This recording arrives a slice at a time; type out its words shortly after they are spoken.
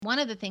One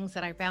of the things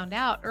that I found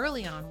out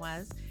early on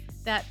was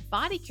that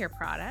body care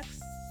products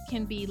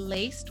can be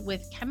laced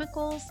with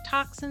chemicals,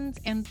 toxins,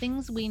 and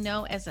things we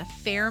know as a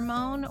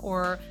pheromone,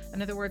 or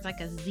in other words,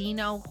 like a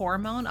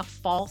xenohormone, a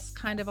false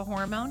kind of a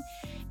hormone.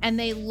 And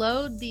they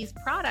load these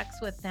products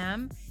with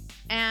them,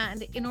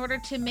 and in order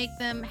to make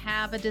them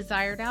have a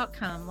desired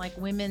outcome, like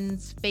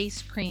women's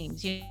face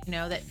creams,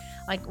 that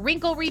like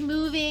wrinkle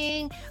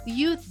removing,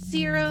 youth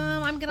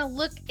serum, I'm gonna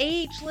look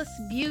ageless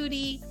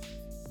beauty,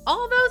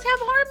 all those have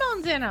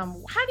hormones in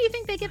them. How do you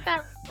think they get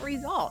that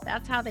result?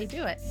 That's how they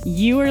do it.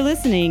 You are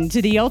listening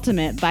to the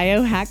ultimate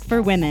biohack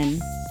for women,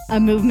 a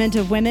movement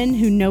of women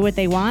who know what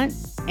they want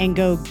and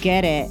go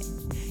get it.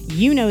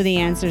 You know the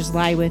answers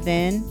lie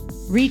within.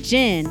 Reach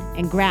in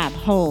and grab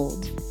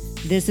hold.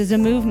 This is a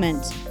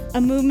movement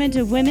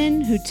of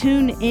women who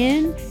tune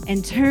in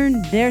and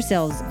turn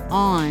themselves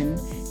on.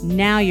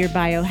 Now you're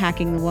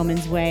biohacking the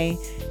woman's way,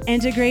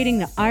 integrating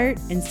the art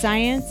and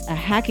science of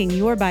hacking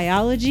your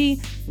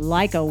biology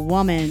like a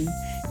woman.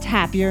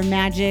 Tap your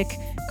magic,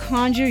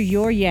 conjure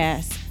your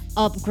yes,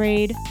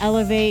 upgrade,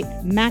 elevate,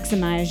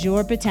 maximize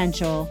your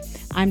potential.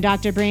 I'm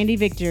Dr. Brandy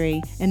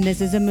Victory, and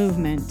this is a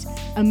movement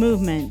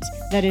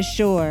that is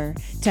sure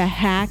to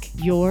hack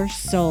your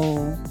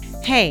soul.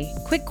 Hey,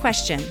 quick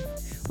question.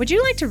 Would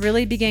you like to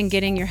really begin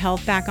getting your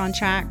health back on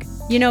track?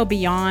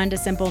 Beyond a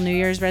simple New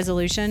Year's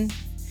resolution?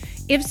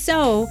 If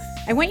so,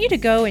 I want you to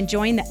go and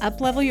join the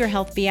Uplevel Your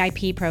Health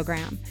VIP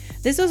program.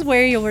 This is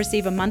where you'll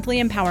receive a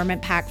monthly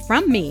empowerment pack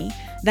from me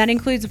that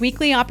includes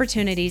weekly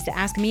opportunities to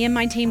ask me and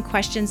my team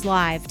questions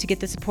live to get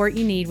the support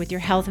you need with your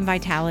health and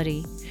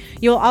vitality.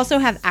 You'll also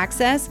have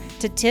access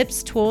to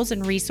tips, tools,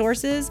 and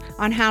resources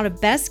on how to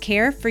best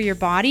care for your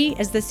body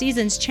as the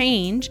seasons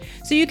change,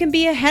 so you can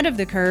be ahead of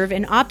the curve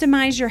and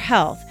optimize your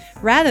health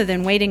rather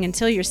than waiting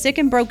until you're sick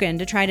and broken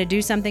to try to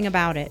do something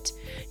about it.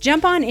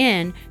 Jump on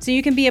in so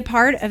you can be a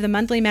part of the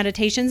monthly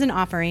meditations and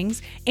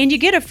offerings, and you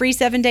get a free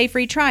 7-day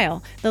free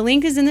trial. The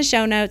link is in the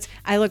show notes.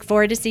 I look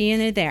forward to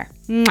seeing you there.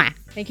 Mwah.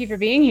 Thank you for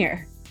being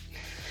here.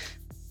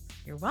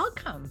 You're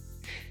welcome.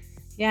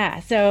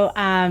 Yeah. So,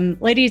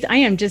 ladies, I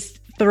am just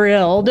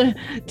thrilled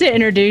to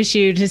introduce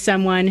you to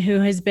someone who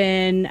has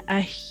been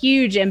a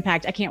huge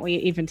impact. I can't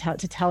wait even to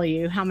tell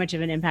you how much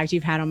of an impact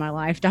you've had on my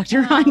life,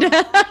 Dr.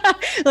 Ronda.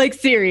 Like,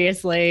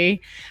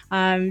 seriously.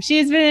 She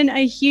has been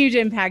a huge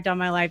impact on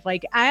my life.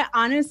 Like, I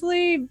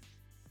honestly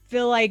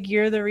feel like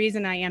you're the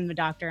reason I am the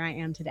doctor I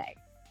am today.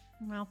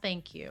 Well,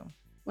 thank you.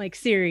 Like,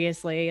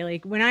 seriously,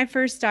 like when I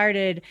first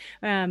started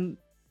down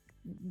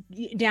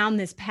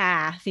this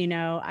path,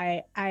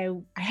 I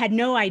had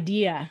no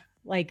idea,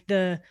 like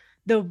the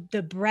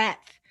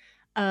breadth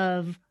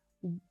of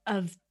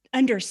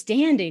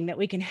understanding that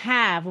we can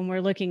have when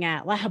we're looking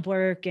at lab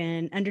work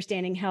and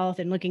understanding health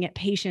and looking at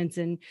patients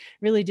and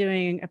really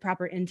doing a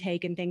proper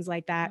intake and things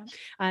like that.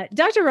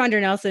 Dr.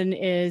 Ronda Nelson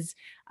is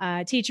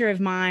a teacher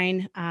of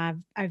mine.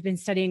 I've been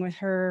studying with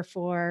her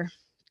for,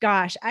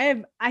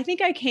 I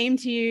think I came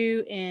to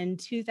you in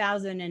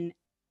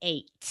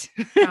 2008,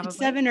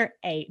 7 or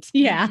 8.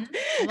 Yeah.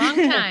 Mm-hmm. Long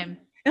time.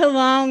 A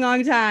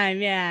long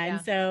time. Yeah. Yeah.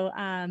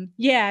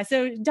 And so,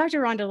 so Dr.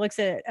 Ronda looks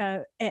at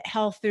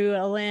health through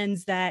a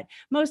lens that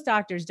most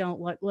doctors don't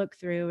look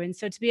through. And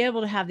so to be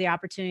able to have the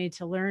opportunity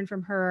to learn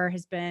from her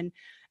has been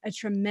a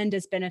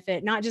tremendous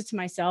benefit, not just to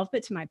myself,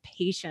 but to my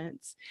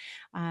patients.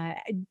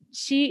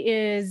 She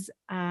is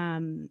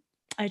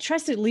a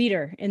trusted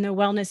leader in the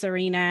wellness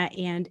arena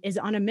and is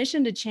on a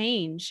mission to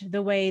change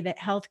the way that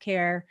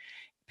healthcare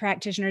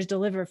practitioners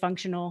deliver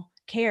functional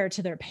care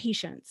to their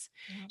patients.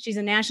 Yeah. She's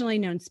a nationally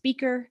known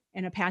speaker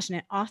and a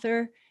passionate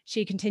author.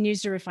 She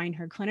continues to refine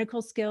her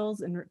clinical skills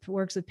and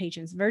works with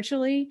patients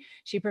virtually.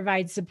 She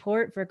provides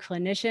support for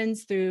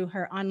clinicians through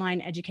her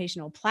online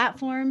educational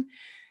platform.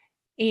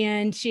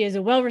 And she is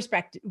well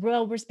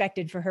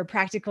respected for her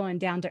practical and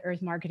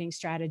down-to-earth marketing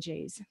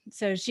strategies.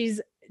 So she's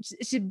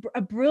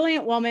a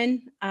brilliant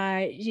woman.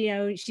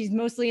 She's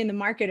mostly in the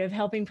market of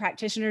helping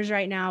practitioners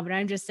right now, but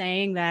I'm just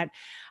saying that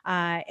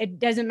it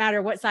doesn't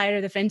matter what side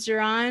of the fence you're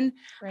on.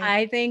 Right.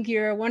 I think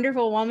you're a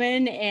wonderful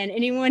woman, and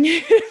anyone who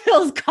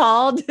feels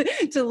called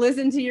to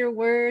listen to your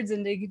words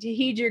and to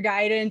heed your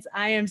guidance,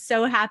 I am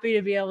so happy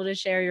to be able to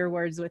share your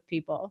words with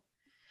people.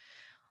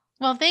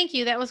 Well, thank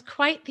you. That was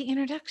quite the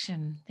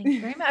introduction. Thank you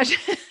very much.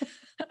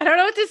 I don't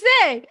know what to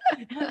say.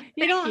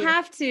 You don't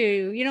have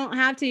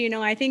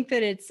to. I think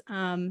that it's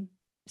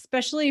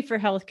especially for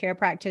healthcare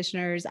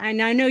practitioners.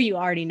 And I know you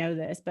already know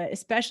this, but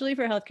especially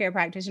for healthcare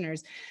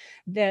practitioners,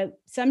 that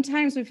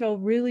sometimes we feel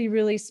really,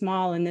 really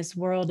small in this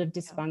world of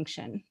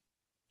dysfunction.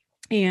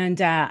 And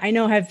I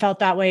know I've felt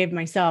that way of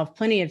myself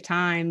plenty of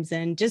times.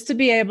 And just to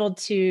be able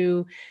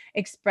to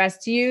express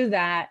to you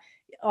that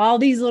all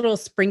these little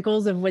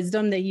sprinkles of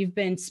wisdom that you've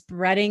been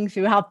spreading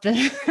throughout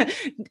the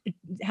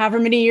however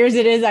many years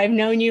it is I've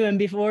known you and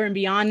before and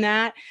beyond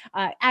that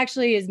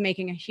actually is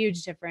making a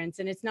huge difference.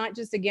 And it's not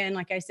just, again,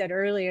 like I said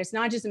earlier, it's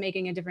not just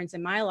making a difference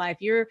in my life.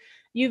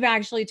 You've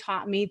actually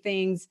taught me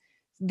things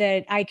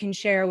that I can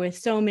share with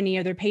so many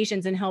other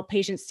patients and help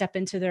patients step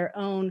into their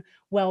own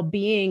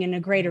well-being in a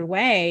greater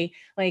way,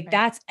 like Right.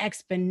 that's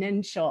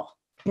exponential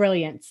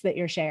brilliance that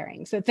you're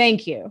sharing. So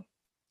thank you.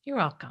 You're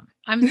welcome.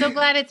 I'm so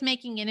glad it's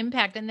making an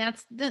impact. And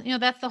that's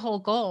the whole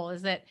goal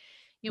is that,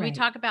 we Right.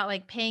 talk about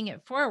like paying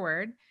it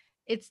forward.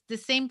 It's the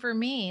same for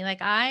me.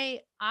 Like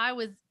I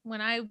was, when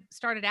I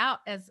started out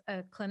as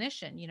a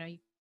clinician, you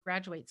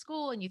graduate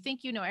school and you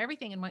think you know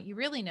everything and what you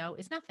really know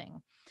is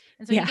nothing.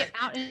 And so you Yeah. get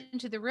out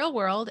into the real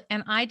world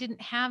and I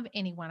didn't have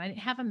anyone. I didn't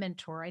have a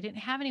mentor. I didn't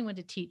have anyone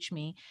to teach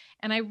me.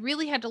 And I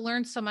really had to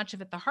learn so much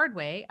of it the hard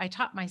way. I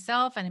taught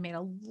myself and I made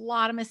a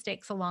lot of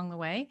mistakes along the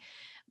way.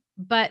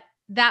 But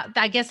that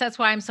I guess that's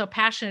why I'm so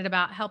passionate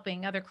about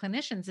helping other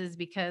clinicians is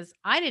because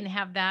I didn't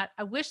have that.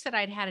 I wish that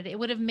I'd had it. It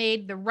would have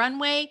made the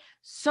runway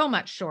so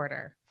much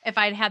shorter if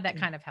I'd had that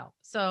kind of help.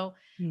 So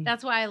Mm.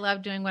 that's why I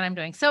love doing what I'm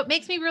doing. So it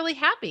makes me really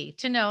happy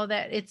to know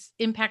that it's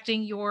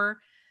impacting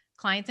your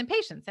clients and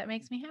patients. That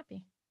makes me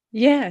happy.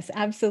 Yes,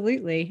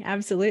 absolutely.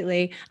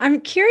 Absolutely. I'm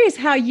curious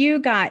how you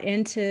got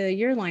into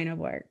your line of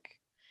work.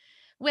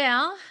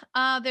 Well,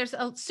 there's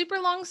a super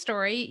long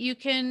story. You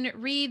can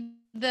read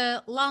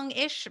the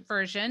long-ish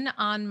version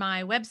on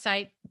my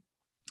website.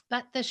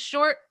 But the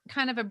short,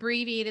 kind of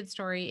abbreviated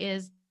story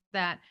is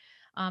that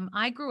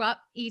I grew up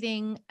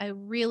eating a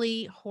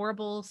really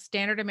horrible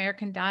standard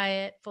American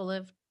diet full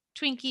of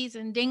Twinkies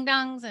and ding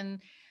dongs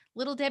and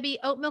Little Debbie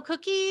oatmeal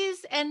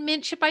cookies and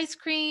mint chip ice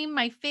cream,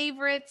 my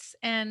favorites.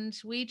 And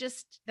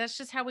that's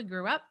just how we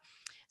grew up.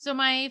 So,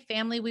 my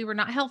family, we were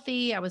not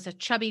healthy. I was a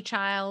chubby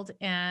child.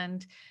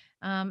 And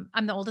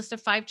I'm the oldest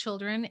of 5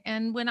 children.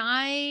 And when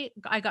I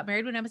got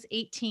married when I was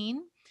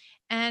 18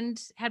 and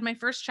had my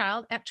first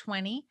child at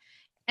 20,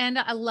 and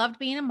I loved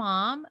being a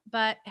mom,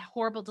 but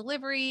horrible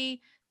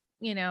delivery,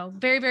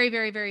 very, very,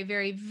 very, very,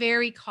 very,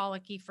 very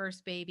colicky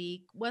first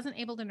baby. Wasn't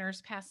able to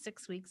nurse past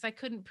 6 weeks. I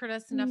couldn't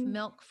produce enough Mm.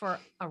 milk for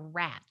a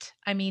rat.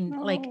 I mean,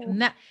 like, Oh.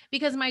 not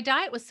because my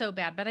diet was so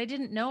bad, but I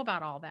didn't know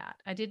about all that.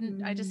 I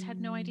just had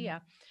no Mm.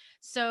 idea.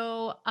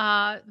 So,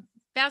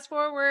 fast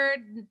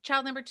forward,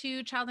 child number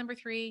 2, child number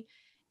 3.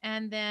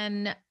 And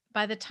then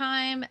by the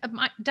time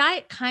my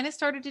diet kind of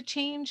started to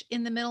change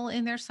in the middle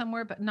in there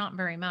somewhere, but not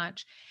very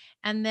much.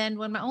 And then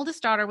when my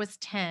oldest daughter was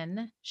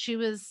 10, she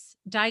was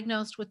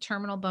diagnosed with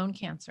terminal bone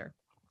cancer.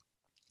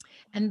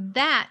 And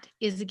that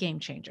is a game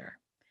changer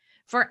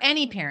for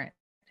any parent.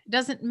 It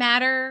doesn't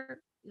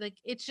matter. Like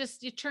it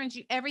turns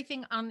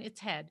everything on its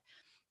head.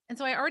 And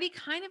so I already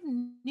kind of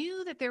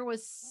knew that there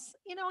was,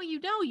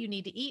 you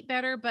need to eat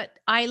better, but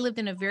I lived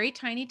in a very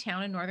tiny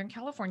town in Northern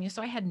California.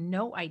 So I had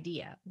no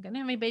idea. I didn't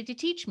have anybody to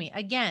teach me.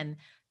 Again,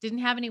 didn't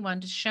have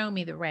anyone to show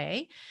me the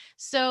way.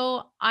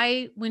 So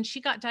when she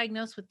got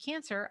diagnosed with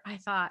cancer, I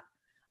thought,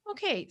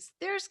 okay,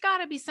 there's got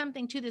to be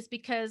something to this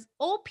because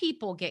old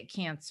people get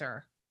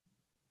cancer,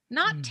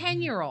 not Mhm.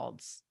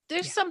 10-year-olds.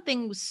 There's Yeah.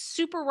 something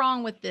super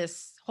wrong with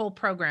this whole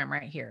program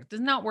right here. This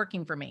is not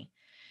working for me.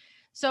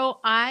 So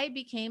I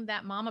became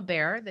that mama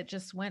bear that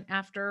just went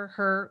after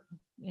her,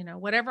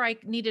 whatever I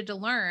needed to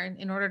learn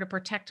in order to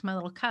protect my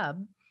little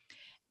cub.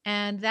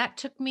 And that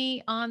took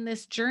me on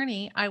this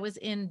journey. I was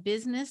in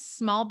business,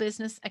 small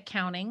business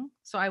accounting.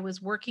 So I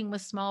was working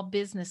with small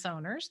business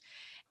owners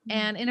Mm.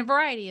 and in a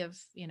variety of,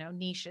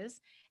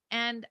 niches.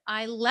 And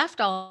I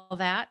left all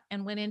that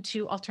and went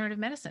into alternative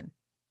medicine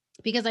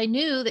because I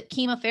knew that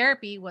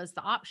chemotherapy was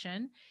the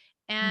option.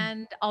 Mm.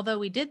 And although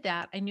we did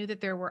that, I knew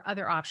that there were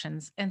other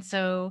options. And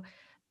so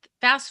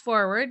fast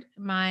forward,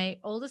 my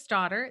oldest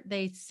daughter,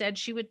 they said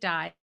she would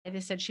die.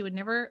 They said she would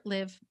never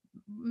live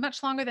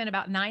much longer than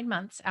about 9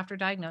 months after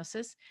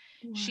diagnosis.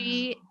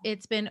 Wow.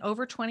 It's been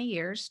over 20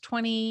 years,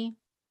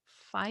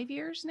 25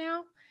 years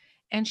now,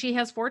 and she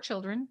has 4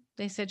 children.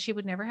 They said she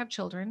would never have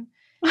children.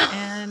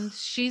 And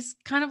she's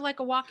kind of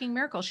like a walking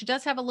miracle. She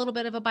does have a little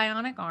bit of a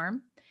bionic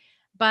arm,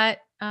 but,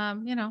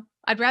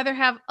 I'd rather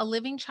have a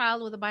living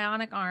child with a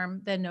bionic arm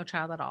than no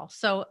child at all.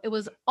 So it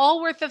was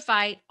all worth the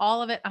fight,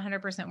 all of it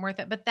 100% worth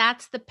it. But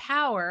that's the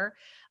power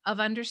of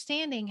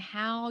understanding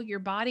how your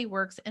body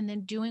works and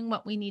then doing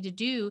what we need to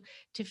do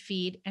to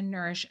feed and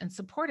nourish and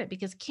support it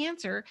because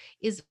cancer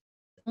is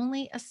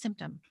only a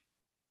symptom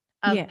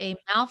of Yeah. a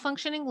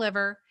malfunctioning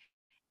liver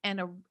and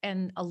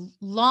a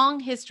long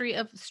history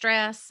of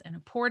stress and a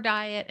poor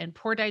diet and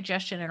poor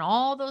digestion and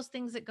all those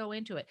things that go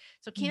into it.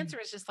 So Mm. cancer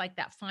is just like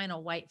that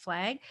final white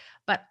flag,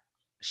 but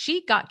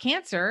she got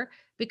cancer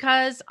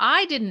because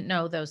I didn't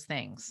know those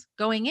things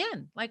going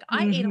in. Like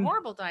I ate a Mhm.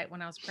 horrible diet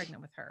when I was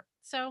pregnant with her.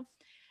 So,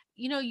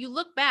 you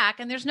look back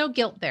and there's no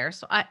guilt there.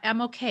 So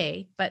I'm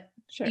okay, but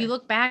you Sure.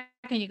 look back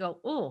and you go,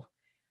 "Oh,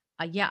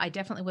 yeah, I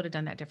definitely would have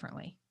done that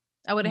differently.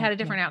 I would have Yeah. had a Yeah.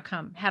 different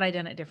outcome had I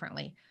done it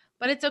differently."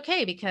 But it's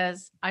okay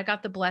because I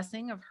got the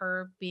blessing of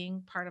her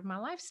being part of my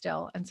life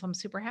still, and so I'm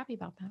super happy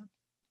about that.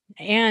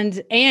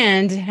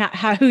 And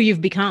how who you've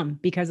become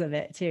because of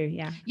it too.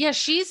 Yeah. Yeah,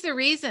 she's the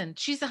reason.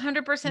 She's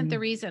 100% the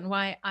Mm. reason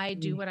why I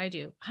do Mm. what I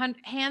do.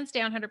 Hands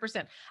down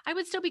 100%. I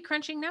would still be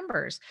crunching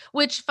numbers,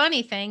 which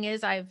funny thing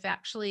is I've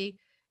actually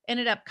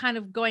ended up kind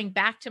of going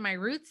back to my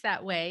roots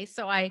that way.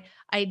 So I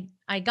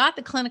got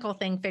the clinical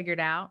thing figured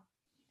out,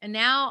 and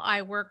now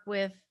I work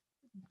with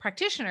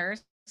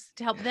practitioners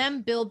to help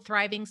them build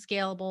thriving,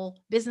 scalable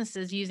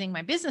businesses using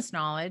my business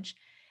knowledge.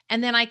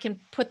 And then I can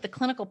put the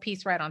clinical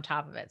piece right on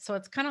top of it. So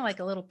it's kind of like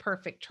a little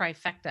perfect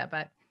trifecta.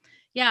 But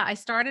yeah, I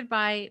started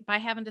by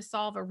having to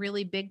solve a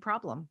really big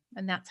problem,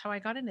 and that's how I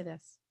got into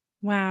this.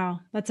 Wow,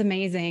 that's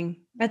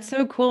amazing. That's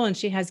so cool. And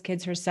she has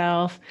kids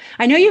herself.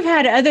 I know you've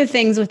had other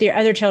things with your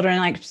other children.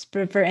 Like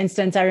for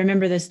instance, I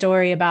remember the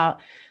story about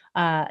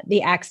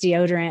the Axe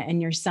deodorant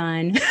and your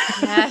son.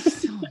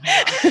 Yes. Oh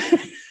my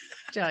gosh.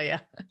 Tell you.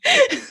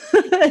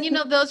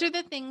 Those are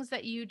the things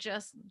that you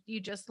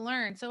just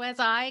learn. So as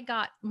I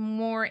got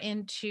more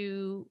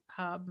into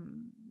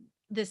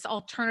this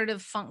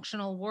alternative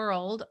functional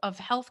world of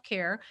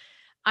healthcare,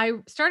 I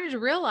started to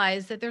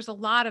realize that there's a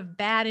lot of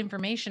bad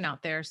information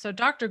out there. So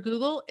Dr.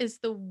 Google is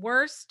the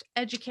worst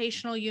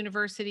educational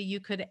university you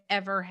could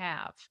ever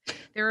have.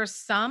 There are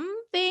some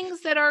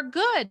things that are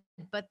good,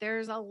 but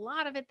there's a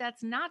lot of it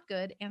that's not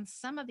good. And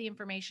some of the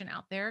information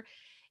out there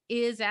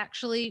is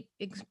actually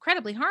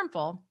incredibly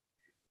harmful.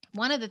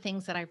 One of the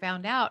things that I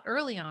found out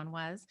early on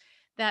was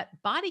that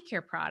body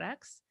care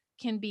products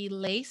can be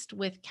laced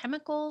with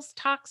chemicals,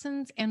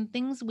 toxins, and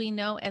things we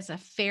know as a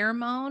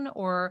pheromone,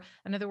 or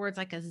in other words,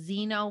 like a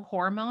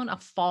xenohormone, a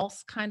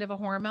false kind of a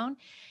hormone.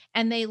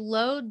 And they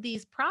load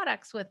these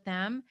products with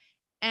them.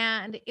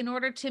 And in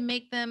order to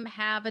make them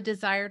have a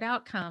desired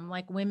outcome,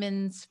 like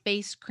women's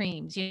face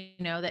creams,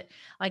 that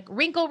like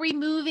wrinkle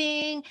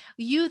removing,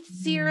 youth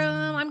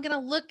serum, I'm going to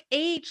look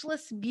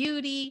ageless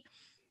beauty,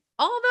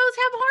 all those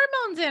have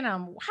hormones in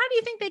them. How do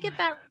you think they get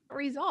that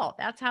result?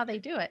 That's how they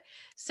do it.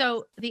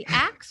 So the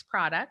Axe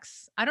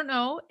products, I don't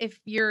know if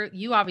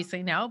you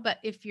obviously know, but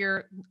if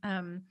your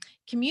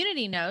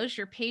community knows,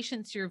 your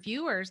patients, your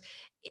viewers,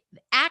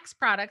 Axe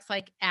products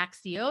like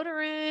Axe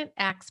deodorant,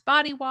 Axe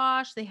body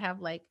wash, they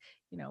have like,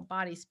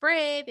 body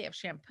spray, they have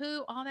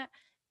shampoo, all that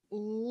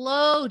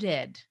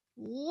loaded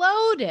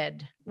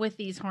with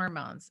these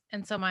hormones.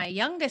 And so my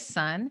youngest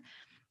son,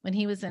 when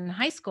he was in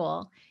high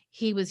school,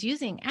 he was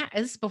using,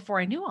 this is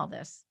before I knew all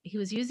this, he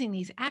was using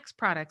these Axe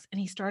products, and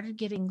he started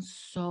getting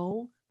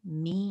so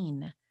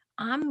mean.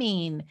 I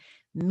mean,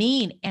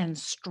 mean and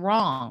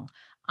strong.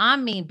 I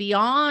mean,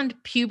 beyond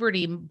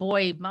puberty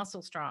boy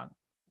muscle strong,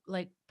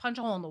 like punch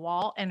a hole in the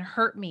wall and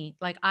hurt me.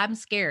 Like I'm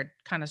scared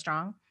kind of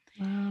strong.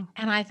 Wow.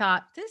 And I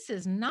thought, this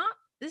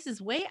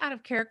is way out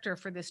of character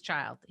for this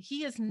child.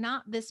 He is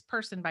not this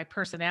person by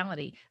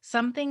personality.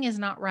 Something is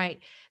not right.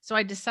 So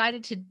I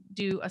decided to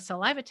do a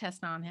saliva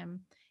test on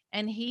him,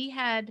 and he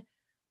had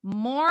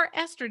more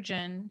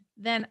estrogen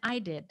than I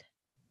did,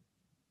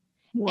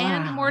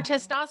 and more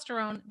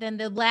testosterone than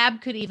the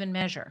lab could even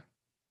measure.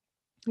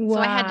 Wow.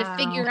 So I had to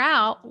figure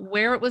out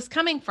where it was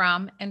coming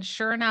from. And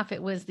sure enough,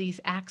 it was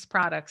these Axe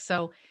products.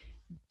 So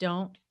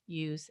don't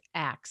use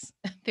Axe.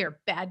 They're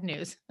bad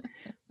news.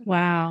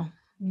 Wow.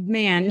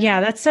 Man,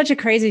 yeah, that's such a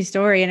crazy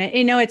story. And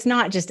it's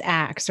not just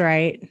Axe,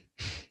 right?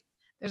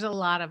 There's a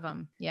lot of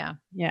them. Yeah.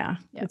 Yeah.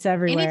 It's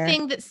everywhere.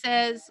 Anything that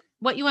says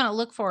what you want to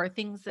look for,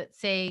 things that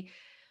say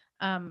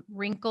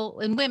wrinkle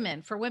in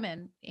women, for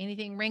women,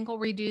 anything wrinkle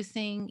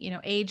reducing,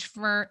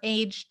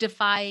 age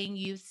defying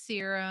youth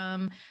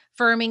serum,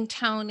 firming,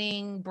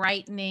 toning,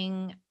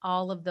 brightening,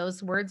 all of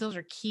those words. Those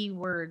are key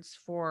words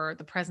for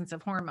the presence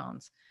of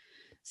hormones.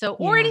 So,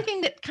 or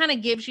anything that kind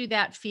of gives you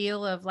that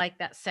feel of like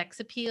that sex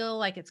appeal,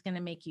 like it's going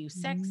to make you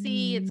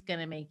sexy. It's going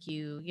to make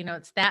you,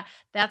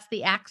 that's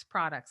the Axe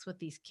products with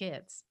these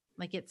kids.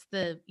 Like it's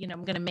I'm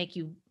going to make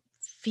you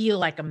feel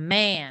like a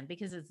man,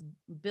 because it's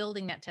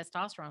building that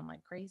testosterone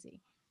like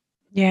crazy.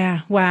 Yeah.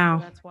 Wow.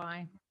 So that's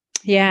why.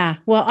 Yeah.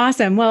 Well,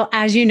 awesome. Well,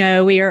 as you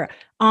know, we are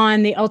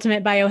on the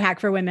ultimate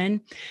biohack for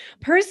women.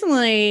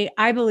 Personally,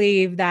 I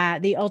believe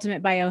that the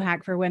ultimate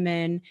biohack for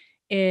women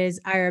is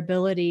our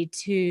ability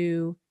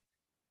to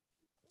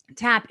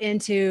tap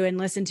into and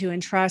listen to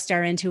and trust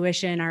our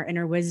intuition, our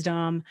inner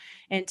wisdom,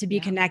 and to be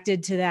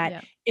connected to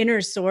that inner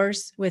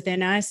source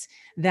within us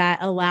that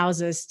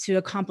allows us to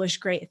accomplish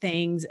great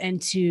things and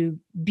to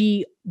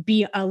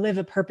live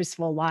a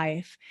purposeful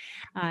life.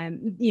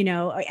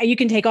 You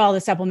can take all the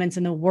supplements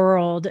in the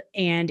world,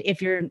 and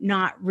if you're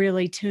not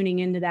really tuning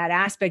into that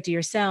aspect of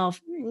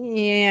yourself,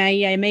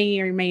 it may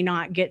or may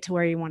not get to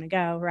where you want to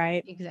go.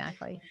 Right.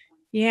 Exactly.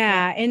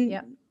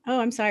 Yeah.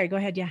 Oh, I'm sorry. Go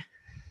ahead. Yeah.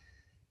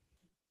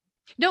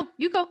 No,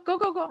 you go.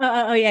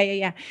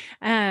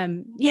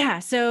 Yeah.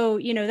 So,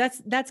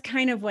 that's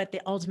kind of what the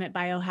ultimate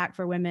biohack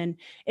for women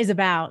is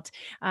about.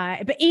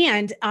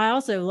 And I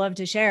also love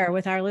to share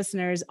with our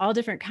listeners all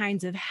different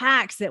kinds of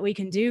hacks that we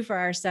can do for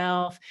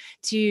ourselves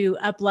to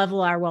up level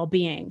our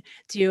well-being,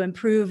 to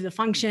improve the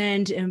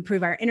function, to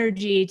improve our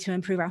energy, to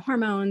improve our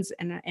hormones,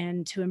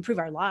 and to improve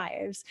our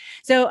lives.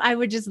 So I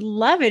would just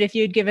love it if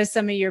you'd give us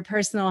some of your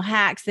personal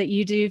hacks that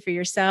you do for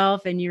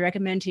yourself and you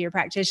recommend to your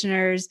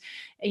practitioners,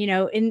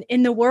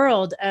 in the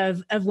world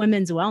of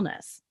women's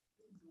wellness.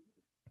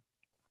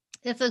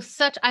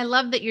 I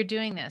love that you're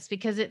doing this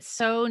because it's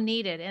so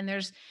needed. And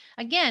there's,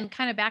 again,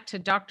 kind of back to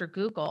Dr.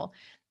 Google,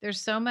 there's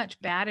so much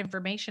bad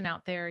information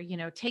out there,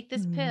 take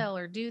this Mm. pill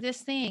or do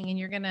this thing and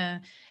you're going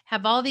to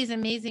have all these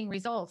amazing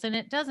results. And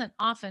it doesn't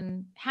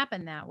often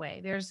happen that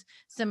way. There's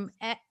some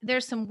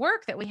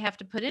work that we have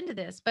to put into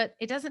this, but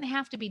it doesn't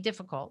have to be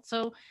difficult.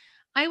 So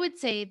I would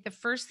say the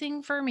first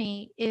thing for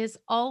me is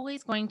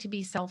always going to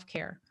be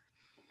self-care.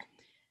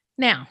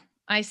 Now,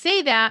 I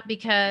say that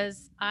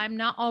because I'm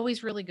not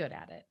always really good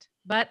at it,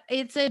 but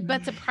it's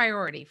a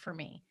priority for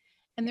me.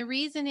 And the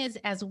reason is,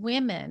 as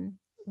women,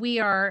 we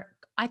are,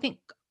 I think,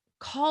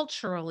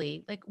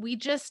 culturally, like, we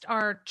just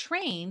are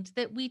trained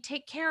that we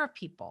take care of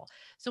people.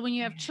 So when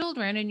you have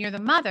children and you're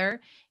the mother,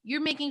 you're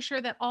making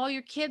sure that all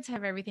your kids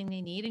have everything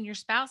they need and your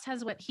spouse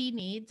has what he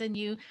needs, and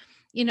you're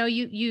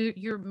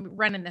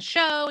running the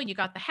show, and you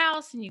got the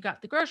house and you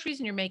got the groceries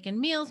and you're making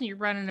meals and you're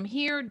running them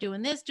here,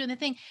 doing this, doing the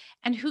thing.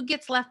 And who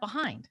gets left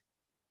behind?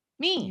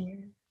 Me,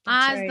 Yeah,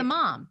 that's as the right.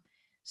 mom.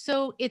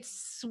 So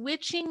it's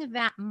switching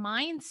that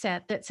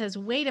mindset that says,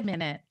 wait a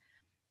minute,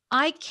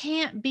 I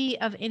can't be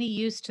of any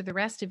use to the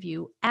rest of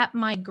you at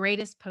my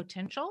greatest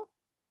potential.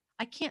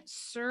 I can't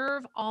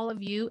serve all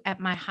of you at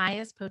my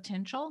highest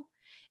potential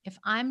if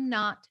I'm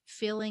not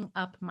filling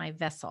up my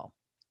vessel,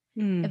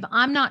 if Mm.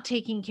 I'm not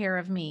taking care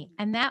of me.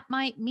 And that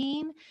might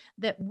mean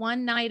that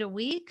one night a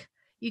week,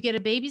 you get a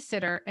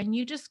babysitter and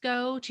you just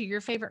go to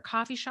your favorite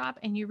coffee shop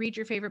and you read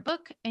your favorite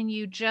book and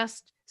you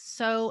just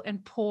sow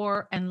and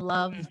pour and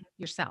love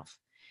yourself.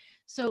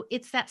 So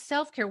it's that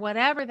self-care,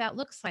 whatever that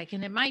looks like.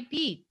 And it might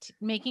be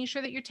making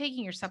sure that you're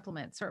taking your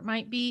supplements, or it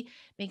might be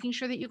making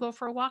sure that you go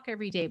for a walk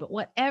every day. But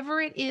whatever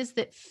it is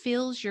that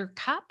fills your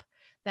cup,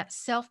 that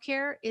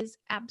self-care is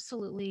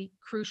absolutely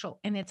crucial.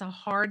 And it's a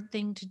hard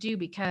thing to do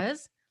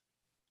because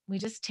we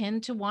just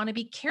tend to want to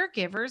be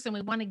caregivers and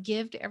we want to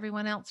give to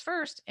everyone else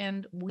first.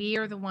 And we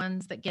are the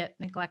ones that get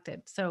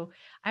neglected. So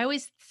I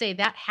always say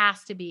that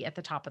has to be at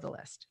the top of the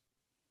list.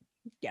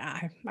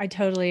 Yeah, I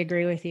totally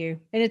agree with you.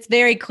 And it's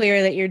very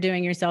clear that you're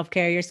doing your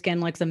self-care. Your skin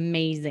looks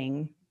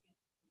amazing.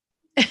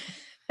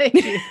 Thank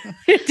you.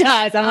 It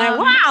does. I'm like,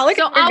 wow, look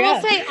So at her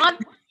go.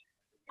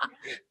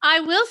 I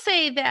will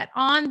say that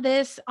on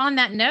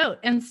that note,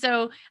 and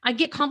so I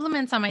get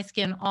compliments on my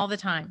skin all the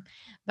time,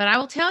 but I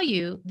will tell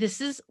you,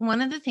 this is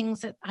one of the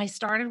things that I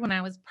started when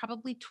I was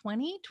probably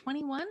 20,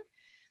 21.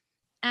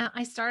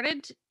 I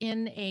started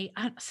in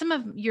some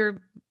of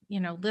your,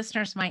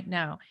 listeners might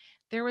know,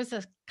 there was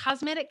a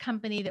cosmetic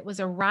company that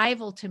was a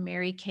rival to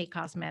Mary Kay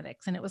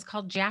Cosmetics, and it was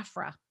called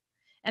Jafra.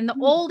 And the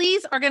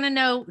oldies are going to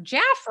know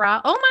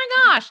Jafra. Oh my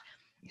gosh.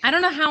 I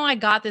don't know how I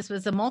got this. It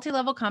was a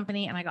multi-level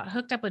company and I got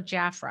hooked up with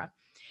Jafra.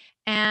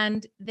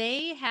 And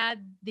they had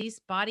these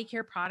body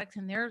care products,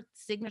 and their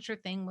signature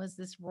thing was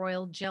this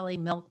royal jelly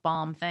milk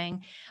balm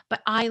thing.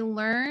 But I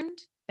learned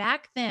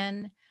back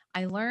then,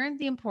 I learned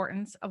the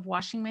importance of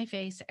washing my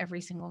face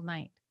every single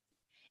night.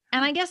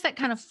 And I guess that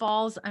kind of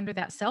falls under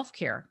that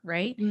self-care,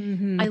 right? I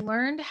Mm-hmm.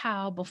 learned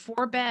how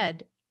before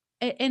bed,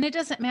 and it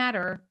doesn't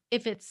matter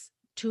if it's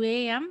 2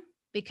 a.m.,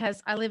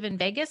 because I live in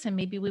Vegas and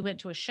maybe we went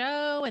to a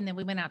show and then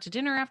we went out to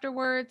dinner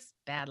afterwards.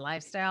 Bad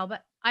lifestyle,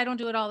 but I don't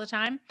do it all the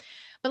time.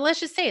 But let's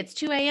just say it's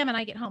 2 a.m. and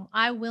I get home.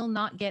 I will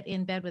not get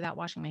in bed without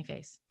washing my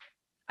face.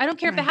 I don't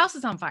care if the Nice. house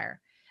is on fire.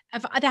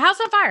 If the house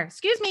is on fire,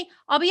 excuse me,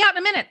 I'll be out in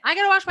a minute. I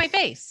got to wash my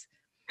face.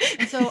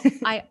 And so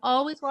I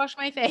always wash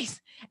my face.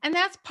 And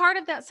that's part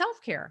of that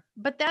self-care.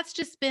 But that's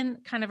just been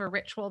kind of a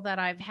ritual that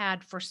I've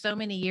had for so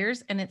many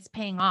years. And it's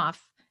paying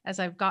off as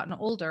I've gotten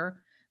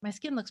older. My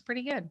skin looks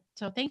pretty good.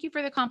 So thank you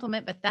for the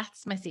compliment, but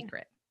that's my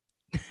secret.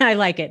 I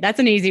like it. That's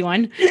an easy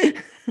one.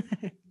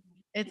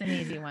 It's an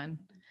easy one.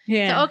 So,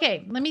 Yeah.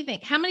 okay, let me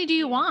think. How many do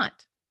you want?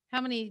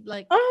 How many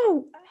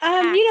Oh, you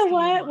hacks know do you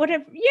what? want?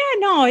 Whatever. Yeah,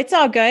 no, it's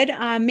all good.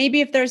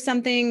 Maybe if there's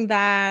something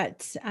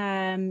that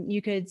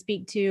you could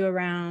speak to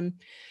around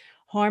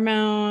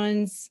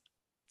hormones.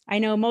 I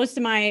know most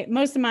of my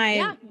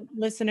Yeah.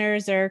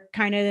 listeners are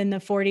kind of in the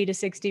 40 to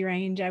 60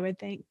 range, I would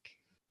think.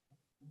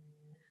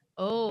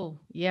 Oh,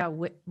 yeah.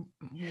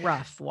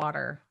 Rough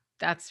water.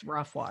 That's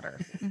rough water.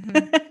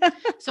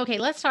 Mhm. So, okay,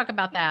 let's talk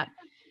about that.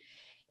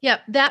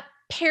 Yeah, that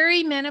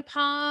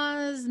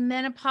perimenopause,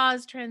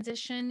 menopause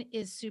transition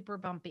is super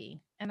bumpy.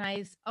 And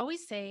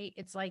always say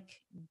it's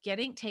like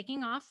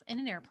taking off in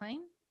an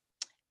airplane,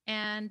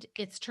 and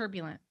it's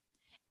turbulent.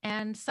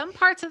 And some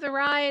parts of the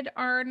ride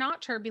are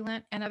not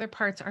turbulent and other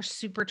parts are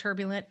super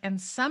turbulent.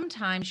 And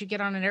sometimes you get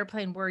on an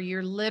airplane where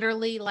you're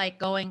literally like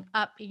going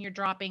up and you're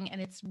dropping,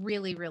 and it's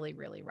really, really,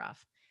 really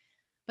rough.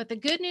 But the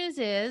good news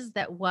is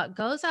that what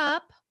goes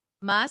up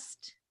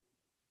must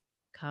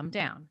come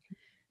down.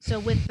 So,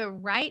 with the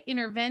right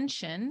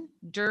intervention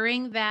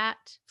during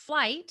that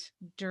flight,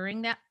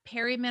 during that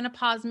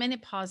perimenopause,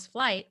 menopause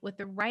flight, with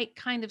the right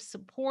kind of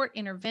support,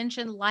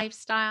 intervention,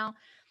 lifestyle,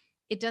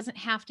 it doesn't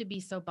have to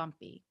be so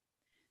bumpy.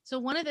 So,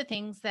 one of the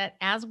things that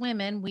as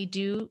women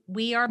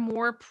we are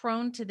more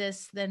prone to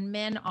this than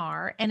men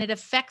are, and it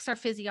affects our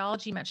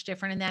physiology much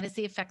different, and that is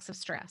the effects of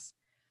stress.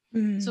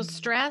 So, Mm.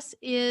 stress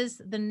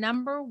is the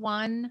number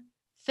one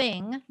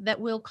thing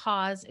that will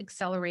cause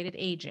accelerated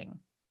aging.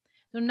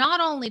 So not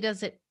only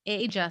does it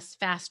age us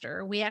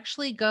faster, we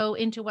actually go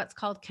into what's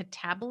called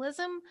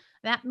catabolism.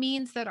 That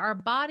means that our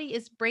body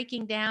is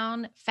breaking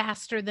down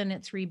faster than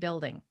it's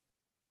rebuilding.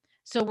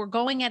 So we're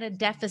going at a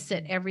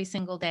deficit every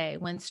single day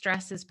when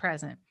stress is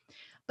present.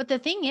 But the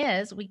thing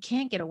is, we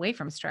can't get away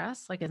from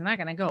stress. Like it's not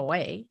going to go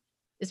away,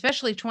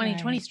 especially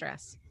 2020 Right.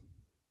 stress.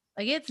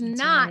 Like it's That's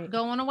not right.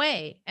 going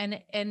away.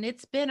 And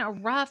it's been a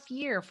rough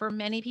year for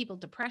many people.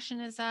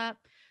 Depression is up.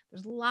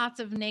 There's lots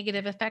of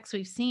negative effects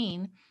we've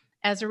seen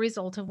as a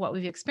result of what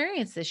we've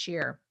experienced this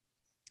year.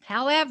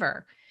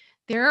 However,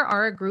 there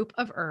are a group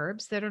of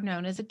herbs that are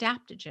known as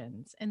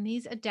adaptogens, and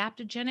these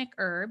adaptogenic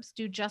herbs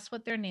do just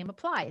what their name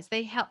applies.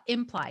 They help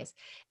implies.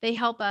 They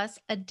help us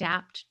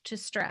adapt to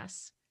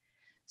stress.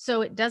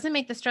 So it doesn't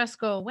make the stress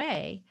go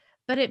away,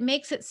 but it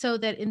makes it so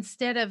that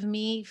instead of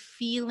me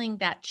feeling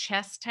that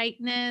chest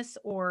tightness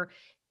or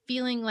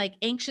feeling like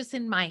anxious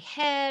in my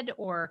head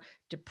or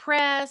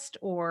depressed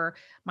or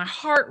my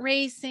heart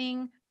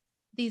racing,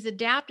 these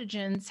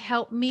adaptogens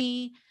help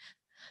me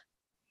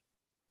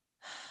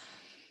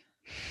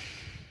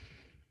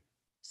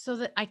so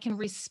that I can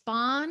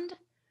respond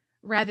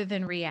rather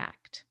than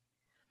react.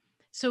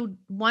 So,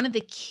 one of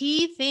the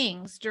key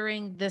things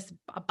during this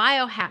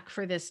biohack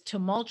for this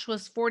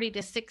tumultuous 40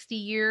 to 60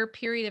 year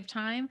period of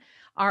time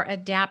are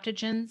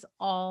adaptogens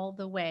all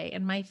the way.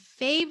 And my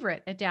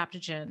favorite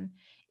adaptogen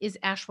is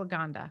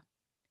ashwagandha.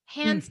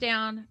 Hands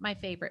down, my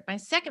favorite. My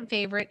second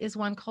favorite is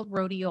one called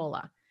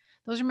rhodiola.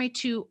 Those are my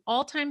two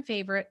all time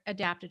favorite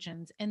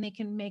adaptogens, and they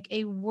can make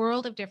a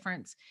world of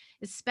difference,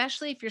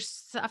 especially if you're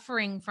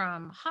suffering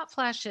from hot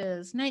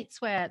flashes, night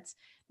sweats,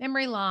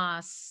 memory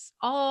loss,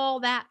 all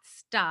that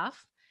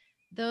stuff.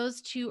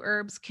 Those two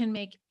herbs can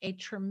make a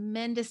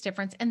tremendous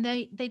difference, and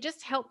they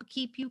just help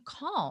keep you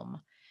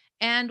calm.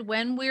 And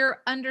when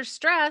we're under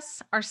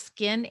stress, our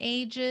skin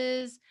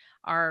ages,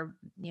 our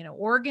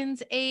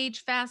organs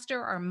age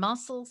faster, our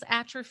muscles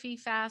atrophy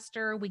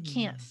faster, we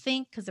can't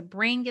think because the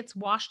brain gets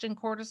washed in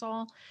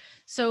cortisol.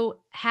 So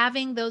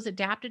having those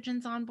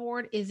adaptogens on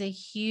board is a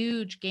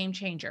huge game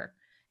changer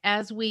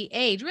as we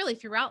age, really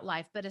throughout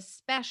life, but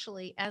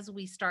especially as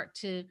we start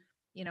to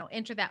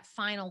enter that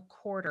final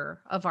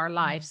quarter of our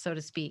life, so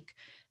to speak.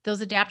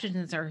 Those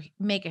adaptogens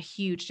make a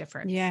huge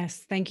difference.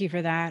 Yes, thank you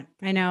for that.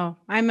 I know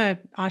I'm a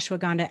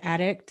ashwagandha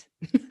addict.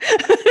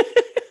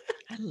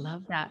 I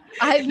love that.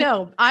 I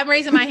know. I'm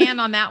raising my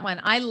hand on that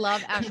one. I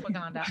love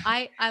ashwagandha.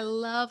 I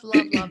love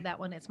that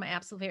one. It's my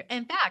absolute favorite.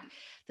 In fact,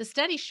 the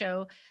studies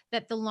show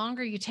that the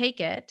longer you take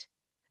it,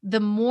 the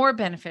more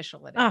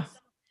beneficial it is. Oh.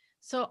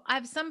 So I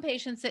have some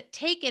patients that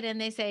take it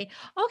and they say,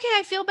 okay,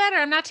 I feel better.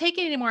 I'm not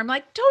taking it anymore. I'm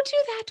like, don't do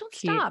that. Don't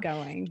stop.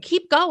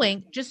 Keep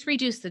going. Just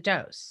reduce the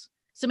dose.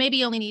 So maybe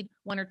you only need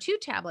 1 or 2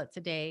 tablets a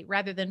day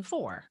rather than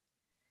 4.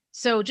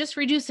 So just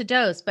reduce the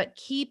dose, but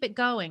keep it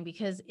going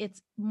because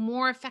it's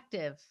more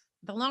effective.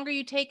 The longer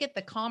you take it,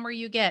 the calmer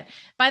you get.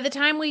 By the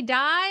time we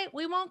die,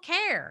 we won't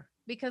care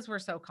because we're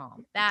so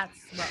calm. That's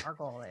what our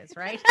goal is,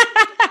 right?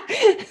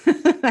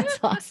 That's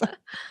awesome.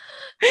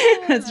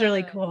 That's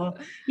really cool.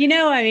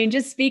 I mean,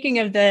 just speaking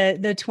of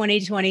the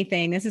 2020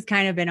 thing, this has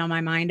kind of been on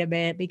my mind a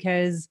bit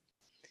because,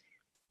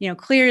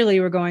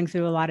 clearly we're going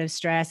through a lot of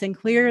stress and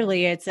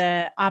clearly it's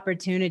a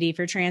opportunity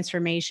for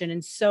transformation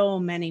in so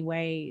many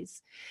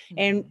ways.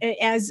 And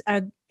as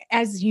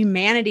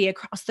humanity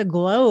across the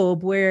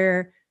globe,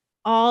 we're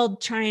all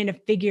trying to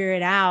figure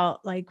it out.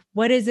 Like,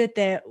 what is it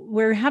that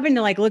we're having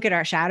to look at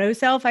our shadow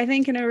self, I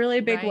think, in a really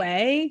big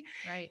way.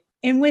 Right.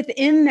 And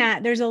within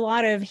that, there's a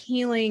lot of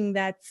healing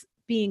that's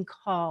being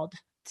called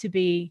to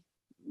be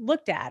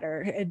looked at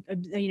or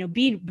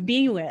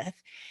be with.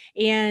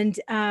 And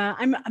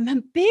I'm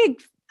a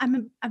big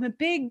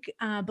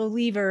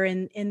believer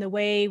in the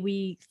way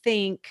we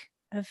think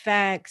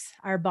affects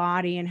our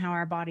body and how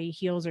our body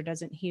heals or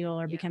doesn't heal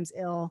or becomes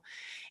ill.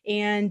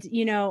 And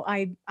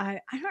I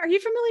are you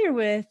familiar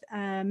with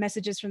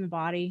Messages from the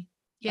Body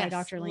by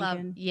Dr.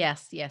 Lincoln?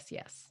 Yes.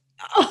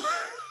 Oh.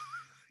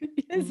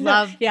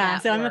 Love yeah.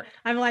 So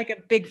I'm like a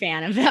big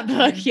fan of that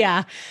book. Mm-hmm.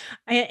 Yeah.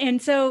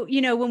 And so,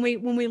 when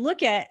we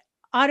look at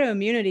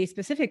autoimmunity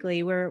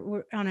specifically,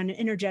 we're on an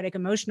energetic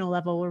emotional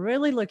level, we're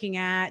really looking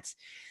at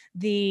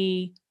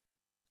the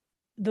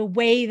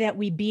way that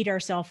we beat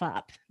ourselves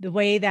up, the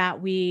way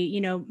that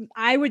we,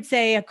 I would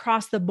say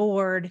across the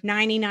board,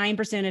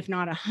 99%, if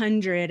not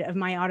 100 of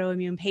my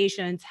autoimmune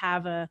patients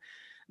have a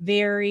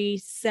very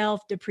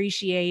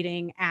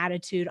self-depreciating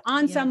attitude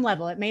on some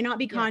level. It may not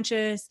be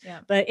conscious,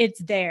 but it's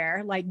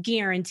there, like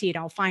guaranteed.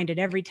 I'll find it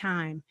every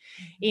time.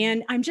 Mm-hmm.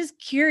 And I'm just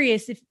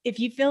curious if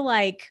you feel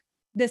like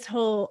this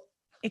whole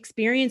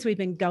experience we've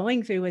been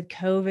going through with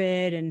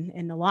COVID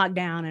and the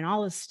lockdown and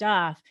all this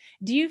stuff,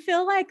 do you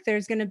feel like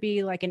there's going to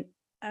be like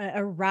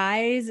a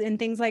rise in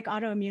things like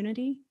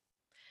autoimmunity?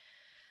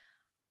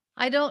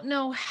 I don't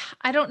know.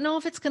 I don't know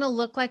if it's going to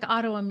look like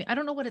autoimmune. I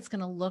don't know what it's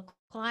going to look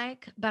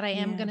like, but I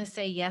am going to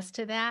say yes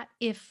to that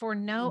if for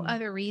no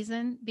other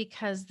reason,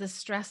 because the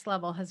stress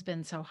level has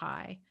been so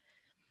high.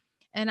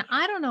 And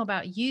I don't know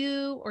about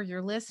you or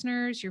your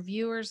listeners, your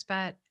viewers,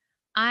 but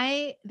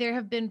there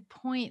have been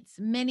points,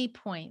 many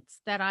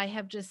points that I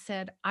have just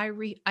said,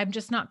 I'm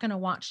just not going to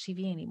watch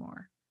TV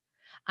anymore.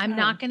 I'm Oh,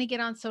 not going to get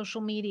on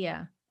social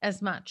media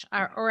as much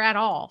or at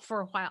all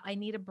for a while. I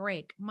need a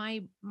break.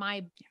 My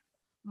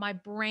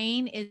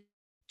brain is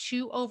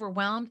too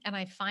overwhelmed, and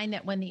I find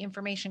that when the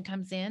information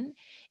comes in,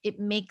 it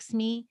makes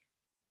me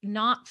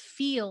not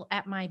feel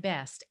at my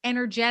best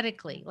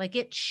energetically. Like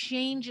it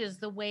changes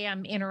the way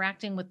I'm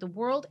interacting with the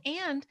world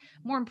and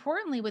more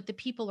importantly with the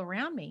people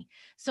around me.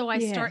 So I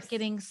start yes.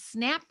 getting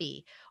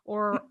snappy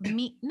or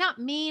not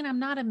mean. I'm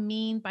not a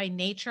mean by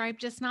nature. I'm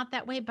just not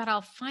that way, but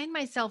I'll find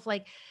myself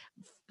like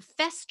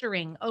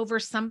festering over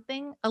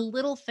something, a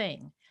little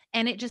thing,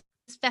 and it just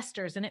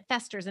festers and it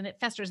festers and it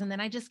festers. And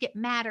then I just get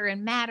madder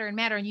and madder and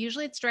madder. And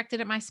usually it's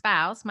directed at my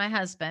spouse, my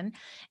husband.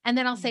 And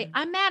then I'll say, Yeah.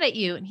 I'm mad at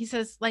you. And he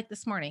says, like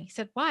this morning, he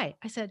said, why?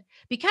 I said,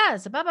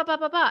 because blah, blah, blah,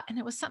 blah, blah. And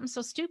it was something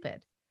so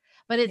stupid,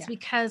 but it's Yeah.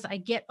 because I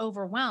get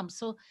overwhelmed.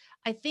 So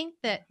I think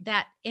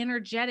that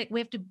energetic, we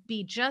have to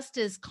be just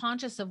as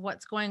conscious of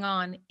what's going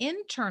on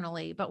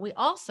internally, but we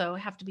also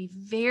have to be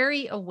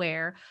very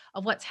aware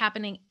of what's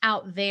happening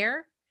out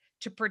there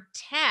to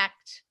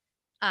protect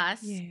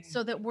us Yeah.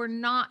 so that we're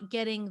not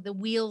getting the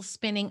wheels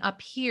spinning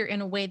up here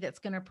in a way that's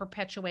going to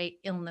perpetuate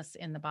illness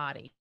in the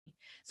body.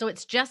 So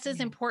it's just as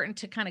Yeah. important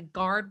to kind of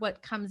guard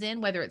what comes in,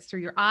 whether it's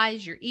through your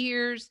eyes, your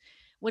ears.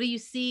 What are you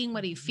seeing?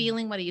 What are you Mhm.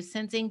 feeling? What are you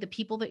sensing? The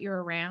people that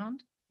you're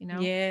around, you know?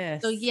 So,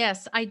 Yes.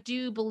 yes, I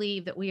do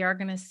believe that we are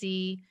going to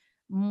see,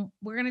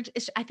 we're going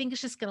to, I think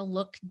it's just going to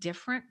look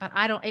different, but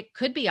it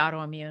could be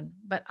autoimmune,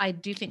 but I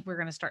do think we're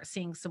going to start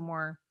seeing some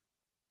more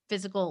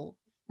physical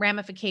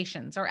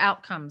ramifications or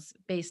outcomes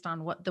based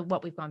on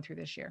what we've gone through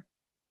this year.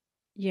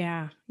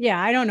 Yeah.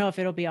 Yeah. I don't know if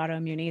it'll be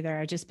autoimmune either.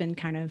 I've just been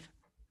kind of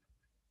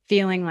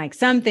feeling like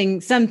some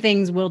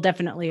things will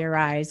definitely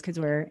arise because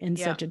we're in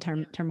Yeah. such a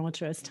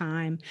tumultuous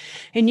time.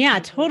 And yeah,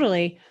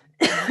 totally.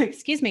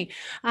 Excuse me.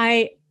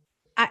 I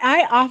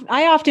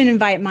often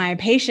invite my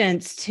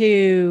patients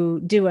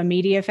to do a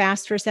media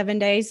fast for 7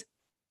 days.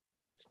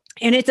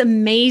 And it's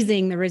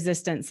amazing the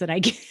resistance that I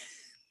get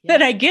that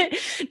Yeah. I get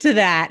to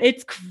that.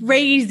 It's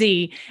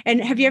crazy.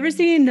 And have you ever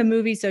seen the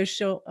movie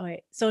Social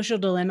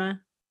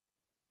Dilemma?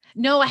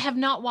 No, I have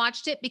not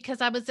watched it because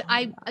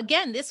Oh,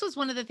 again, this was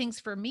one of the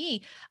things for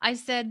me. I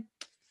said,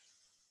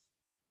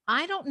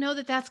 I don't know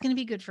that that's going to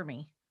be good for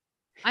me.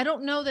 I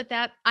don't know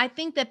I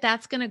think that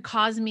that's going to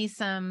cause me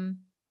some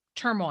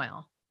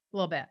turmoil a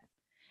little bit.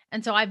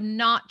 And so I've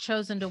not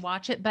chosen to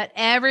watch it, but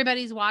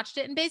everybody's watched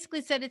it and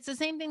basically said it's the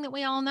same thing that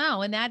we all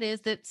know. And that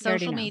is that you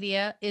already social know.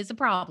 media is a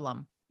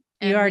problem.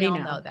 You And we already all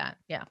know. know that.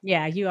 Yeah.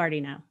 Yeah, you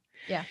already know.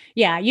 Yeah.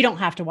 Yeah, you don't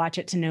have to watch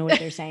it to know what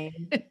they're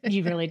saying.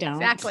 You really don't.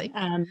 Exactly.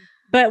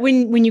 But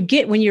when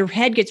your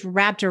head gets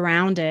wrapped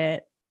around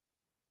it,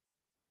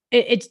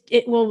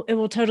 it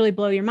will totally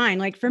blow your mind.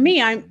 Like for me,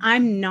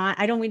 I'm not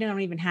I don't we don't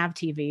even have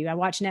TV. I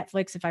watch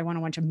Netflix if I want to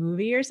watch a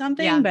movie or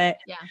something, Yeah. but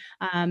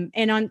Yeah.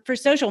 and on for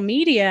social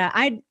media,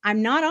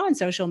 I'm not on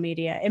social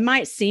media. It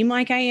might seem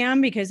like I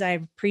am because I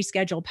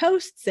pre-schedule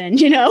posts and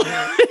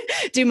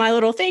do my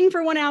little thing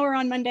for 1 hour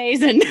on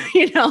Mondays and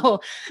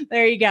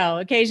there you go.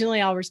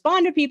 Occasionally I'll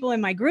respond to people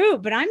in my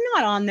group, but I'm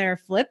not on there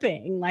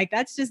flipping. Like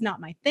that's just not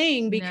my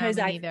thing No, because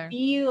me I neither.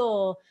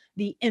 feel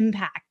the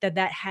impact that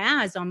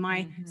has on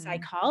my Mhm.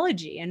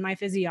 psychology and my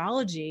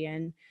physiology.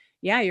 And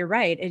yeah, you're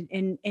right.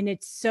 And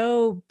it's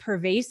so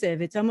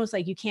pervasive. It's almost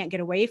like you can't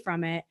get away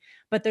from it.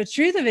 But the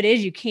truth of it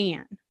is you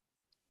can.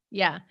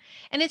 Yeah.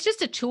 And it's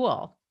just a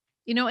tool,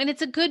 and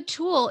it's a good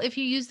tool if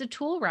you use the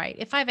tool right.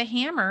 If I have a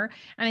hammer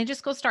and I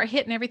just go start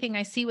hitting everything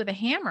I see with a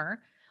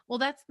hammer, well,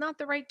 that's not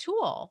the right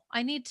tool.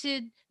 I need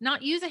to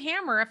not use a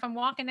hammer if I'm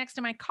walking next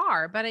to my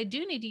car, but I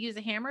do need to use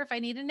a hammer if I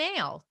need a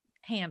nail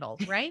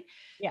handled, right?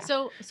 Yeah.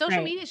 So social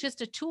Right. media is just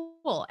a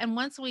tool. And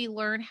once we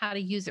learn how to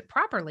use it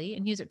properly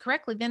and use it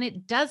correctly, then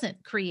it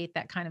doesn't create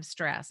that kind of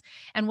stress.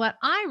 And what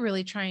I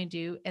really try and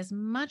do as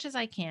much as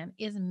I can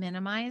is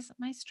minimize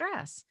my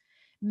stress,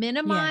 Yeah.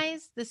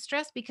 minimize the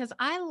stress because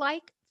I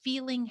like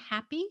feeling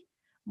happy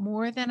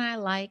more than I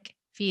like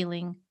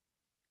feeling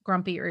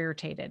grumpy or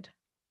irritated.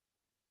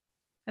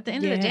 At the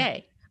end of the Yeah.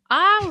 day,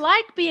 I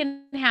like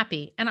being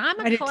happy and I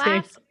do too.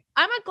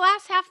 I'm a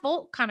glass half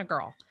full kind of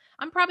girl.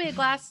 I'm probably a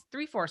glass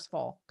three-fourths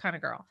full kind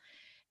of girl.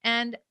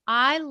 And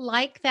I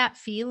like that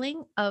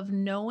feeling of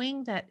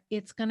knowing that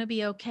it's going to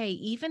be okay.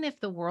 Even if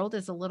the world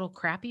is a little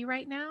crappy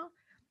right now,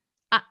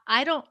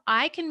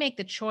 I can make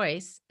the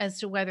choice as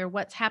to whether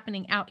what's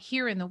happening out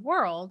here in the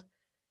world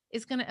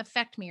is going to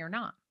affect me or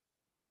not.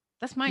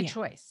 That's my Yeah.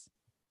 choice.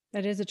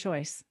 That is a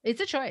choice. It's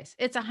a choice.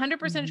 It's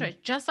 100% Mhm. choice,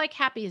 just like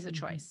happy is a Mhm.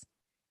 choice.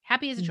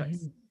 Happy is a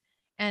choice. Mhm.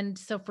 And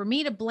so for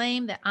me to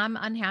blame that I'm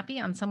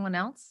unhappy on someone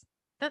else,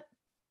 that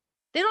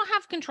they don't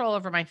have control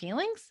over my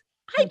feelings.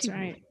 I That's do.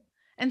 right.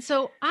 And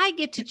so I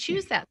get to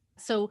choose that.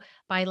 So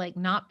by like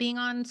not being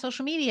on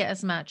social media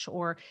as much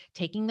or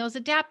taking those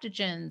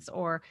adaptogens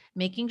or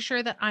making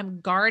sure that I'm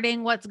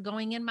guarding what's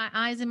going in my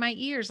eyes and my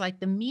ears, like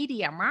the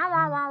media, rah,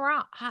 rah, Mhm.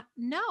 rah, rah.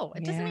 No,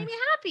 it doesn't make Yeah.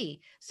 me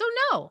happy. So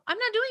no, I'm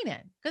not doing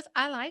it because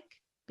I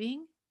like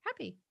being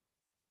happy.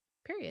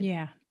 period.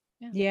 Yeah.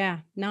 Yeah. Yeah.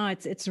 No,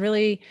 it's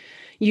really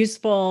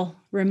useful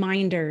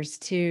reminders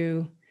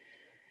to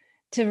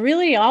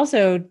really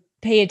also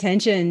pay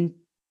attention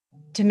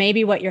to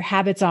maybe what your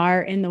habits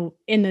are in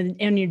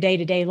your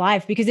day-to-day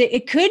life, because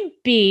it could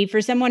be,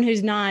 for someone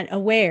who's not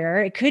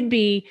aware, it could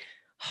be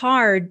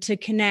hard to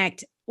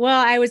connect.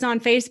 Well, I was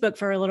on Facebook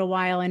for a little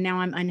while and now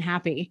I'm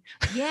unhappy.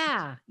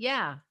 Yeah.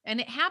 Yeah.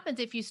 And it happens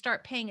if you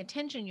start paying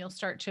attention, you'll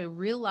start to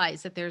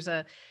realize that there's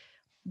a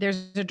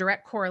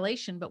direct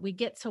correlation, but we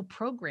get so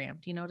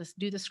programmed, to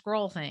do the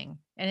scroll thing.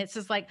 And it's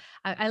just like,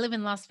 I live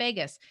in Las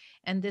Vegas,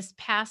 and this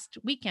past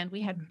weekend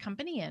we had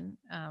company in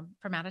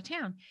from out of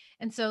town.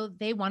 And so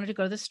they wanted to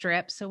go to the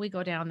strip. So we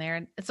go down there,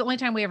 and it's the only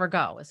time we ever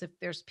go is if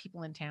there's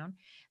people in town.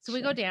 So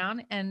we go Sure.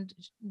 down, and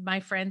my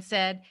friend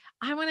said,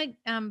 I'm going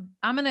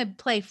to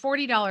play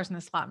 $40 in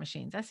the slot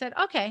machines. I said,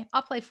 okay,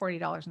 I'll play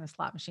 $40 in the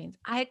slot machines.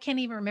 I can't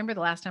even remember the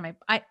last time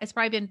it's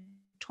probably been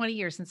 20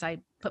 years since I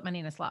put money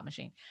in a slot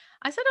machine.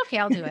 I said, okay,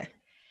 I'll do it.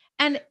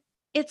 And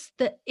it's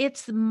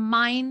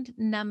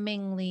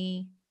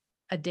mind-numbingly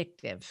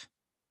addictive.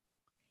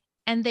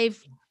 And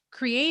they've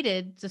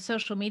created the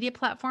social media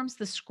platforms,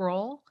 the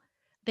scroll.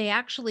 They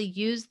actually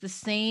use the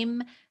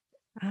same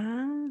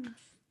Ah.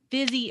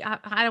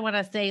 I don't want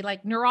to say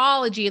like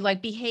neurology, like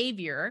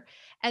behavior,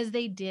 as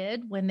they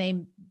did when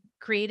they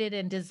created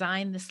and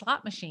designed the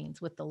slot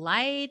machines with the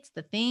lights,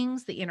 the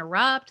things, the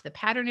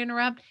pattern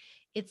interrupt.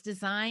 It's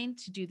designed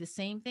to do the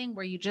same thing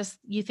where you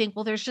think,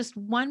 well, there's just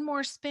one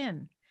more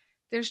spin.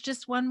 There's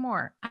just one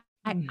more.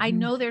 I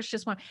know there's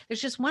just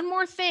one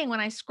more thing when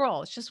I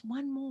scroll. It's just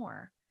one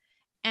more.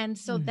 And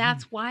so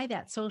that's why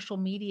that social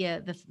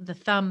media, the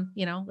thumb,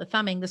 the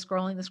thumbing, the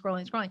scrolling,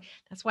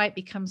 that's why it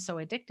becomes so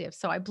addictive.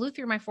 So I blew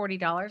through my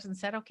 $40 and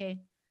said, okay,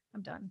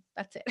 I'm done.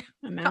 That's it.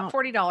 I'm Got out.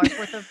 $40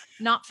 worth of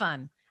not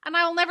fun. And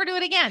I will never do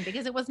it again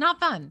because it was not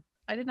fun.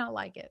 I did not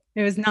like it.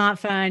 It was not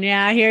fun.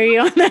 Yeah, I hear you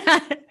on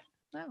that.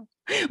 No.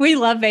 We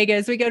love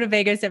Vegas. We go to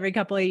Vegas every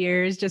couple of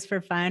years just for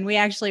fun. We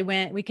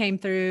came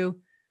through,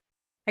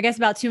 I guess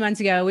about 2 months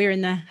ago. We were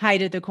in the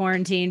height of the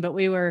quarantine, but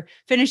we were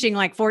finishing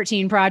like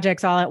 14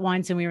 projects all at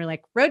once. And we were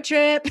like, road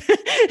trip.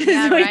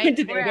 Yeah, So we right. went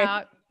to We're Vegas.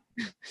 out.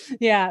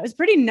 Yeah. It was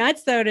pretty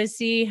nuts though, to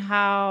see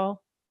how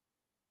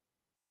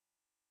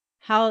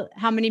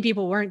many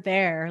people weren't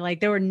there.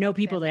 Like there were no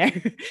people there.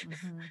 Mhm. It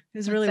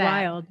was It's really sad.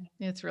 wild.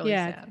 It's really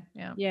Yeah. sad.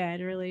 Yeah. Yeah,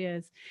 it really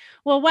is.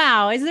 Well,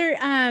 wow. Is there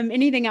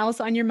anything else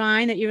on your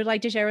mind that you would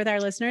like to share with our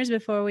listeners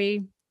before we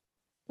head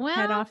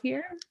Well, off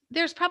here?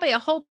 there's probably a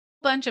whole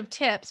bunch of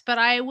tips, but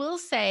I will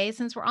say,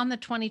 since we're on the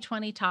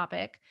 2020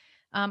 topic,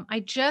 I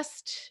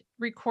just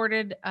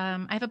recorded,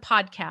 I have a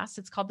podcast.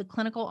 It's called the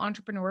Clinical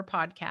Entrepreneur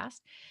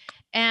Podcast.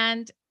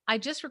 And I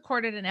just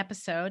recorded an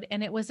episode,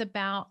 and it was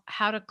about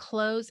how to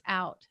close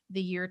out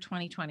the year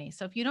 2020.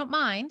 So if you don't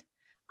mind,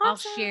 I'll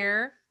Awesome.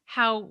 share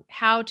how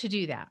to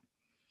do that.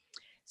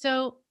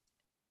 So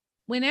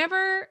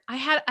whenever I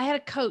had a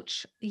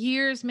coach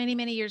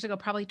many years ago,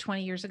 probably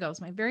 20 years ago, it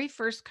was my very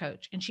first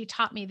coach, and she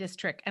taught me this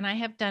trick, and I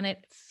have done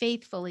it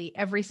faithfully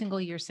every single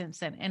year since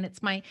then. And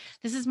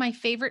this is my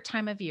favorite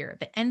time of year,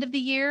 the end of the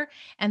year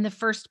and the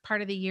first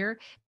part of the year,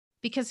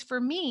 because for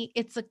me,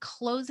 it's a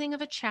closing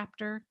of a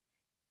chapter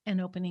and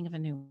opening of a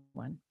new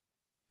one.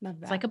 Love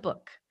that. It's like a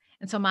book.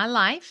 And so my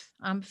life,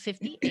 I'm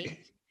 58.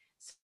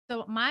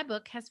 So my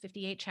book has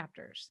 58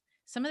 chapters.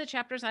 Some of the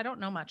chapters I don't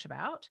know much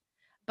about,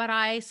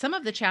 but some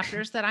of the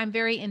chapters that I'm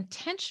very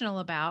intentional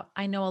about,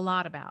 I know a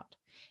lot about.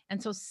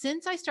 And so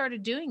since I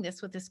started doing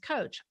this with this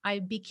coach, I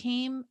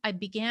began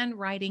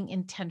writing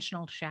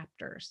intentional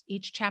chapters,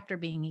 each chapter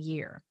being a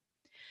year.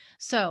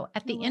 So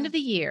at the end of the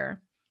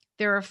year,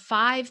 there are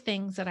 5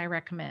 things that I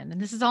recommend.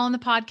 And this is all in the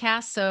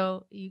podcast.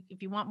 So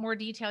if you want more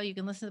detail, you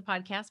can listen to the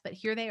podcast, but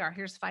here they are.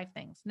 Here's 5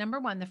 things.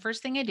 Number 1, the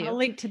first thing I do. I'll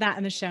link to that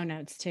in the show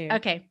notes too.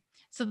 Okay.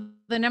 So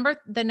the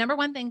number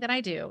one thing that I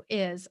do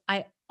is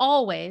I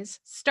always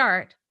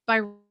start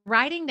by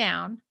writing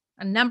down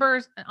a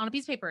numbers on a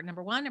piece of paper,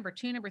 number 1, number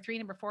 2, number 3,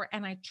 number 4,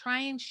 and I try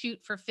and shoot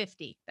for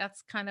 50.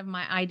 That's kind of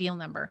my ideal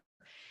number.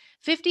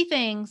 50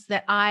 things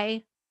that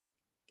I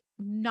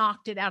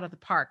knocked it out of the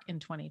park in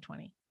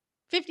 2020.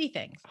 50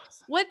 things.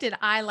 Awesome. What did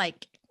I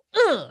like?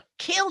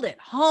 Killed it.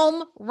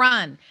 Home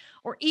run.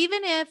 Or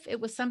even if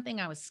it was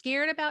something I was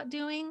scared about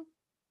doing,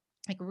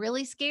 like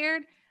really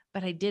scared,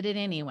 but I did it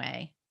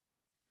anyway.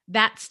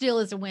 That still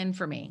is a win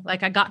for me.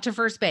 Like I got to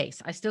first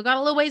base. I still got a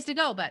little ways to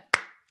go, but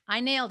I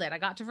nailed it. I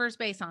got to first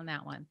base on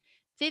that one.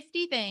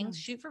 50 things,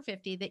 shoot for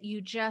 50 that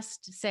you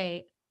just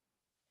say,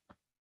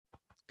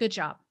 good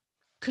job.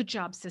 Good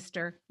job,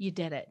 sister. You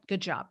did it.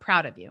 Good job.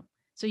 Proud of you.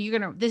 So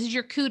this is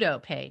your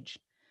kudo page.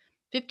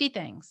 50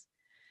 things.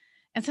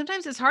 And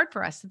sometimes it's hard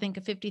for us to think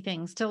of 50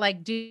 things, to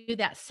like do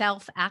that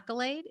self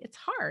accolade. It's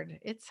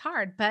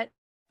hard. But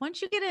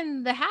once you get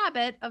in the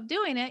habit of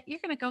doing it,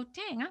 you're going to go,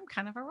 dang, I'm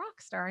kind of a rock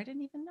star. I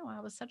didn't even know I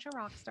was such a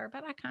rock star,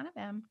 but I kind of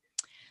am.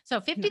 So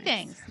 50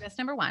 things. That's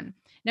number 1.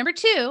 Number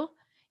 2,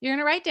 you're going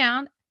to write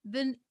down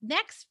the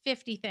next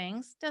 50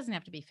 things. Doesn't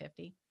have to be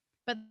 50,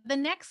 but the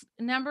next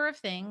number of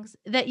things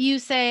that you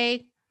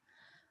say,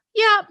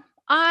 yeah,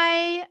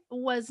 I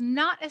was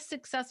not as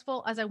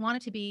successful as I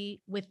wanted to be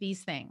with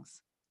these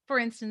things. For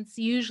instance,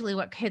 usually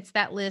what hits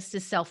that list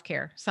is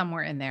self-care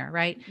somewhere in there,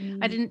 right?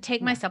 I didn't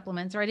take my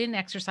supplements, or I didn't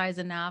exercise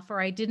enough, or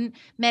I didn't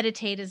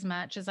meditate as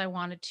much as I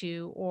wanted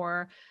to,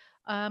 or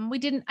I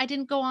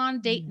didn't go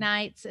on date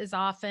nights as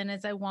often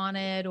as I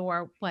wanted,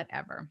 or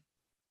whatever.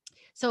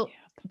 So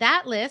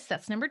that list,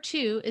 that's number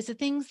 2, is the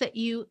things that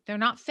they're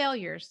not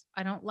failures.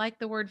 I don't like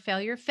the word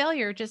failure.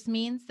 Failure just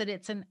means that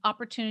it's an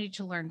opportunity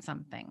to learn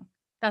something.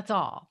 That's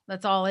all.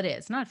 That's all it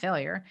is. Not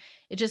failure.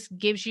 It just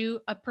gives you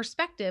a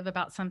perspective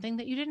about something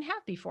that you didn't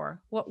have before.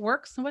 What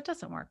works and what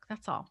doesn't work.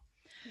 That's all.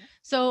 Yeah.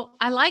 So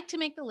I like to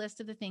make the list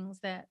of the things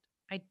that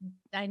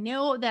I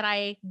know that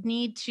I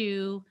need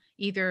to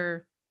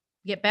either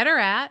get better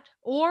at,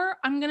 or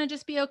I'm going to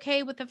just be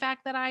okay with the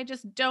fact that I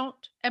just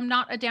am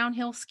not a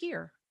downhill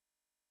skier.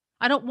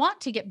 I don't want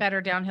to get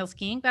better downhill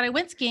skiing, but I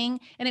went skiing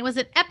and it was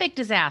an epic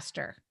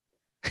disaster.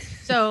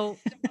 So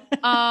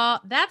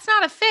that's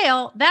not a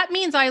fail. That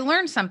means I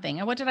learned something.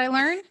 And what did I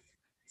learn?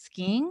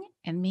 Skiing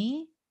and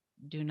me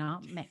do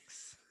not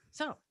mix.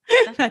 So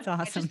that's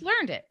awesome. I just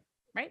learned it,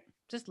 right?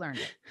 Just learned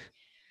it.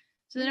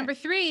 So the number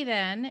 3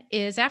 then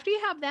is, after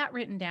you have that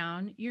written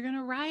down, you're going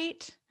to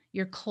write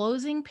your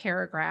closing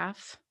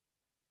paragraph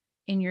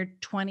in your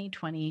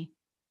 2020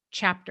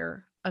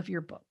 chapter of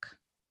your book.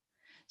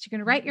 So you're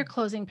going to write your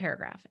closing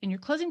paragraph, and your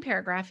closing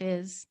paragraph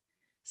is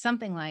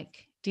something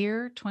like,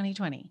 "Dear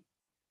 2020,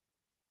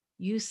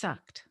 you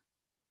sucked.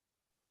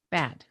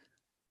 Bad."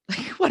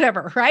 Like,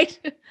 whatever, right?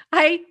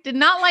 I did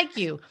not like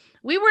you.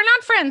 We were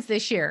not friends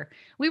this year.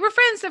 We were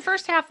friends the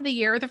first half of the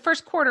year, the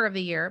first quarter of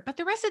the year, but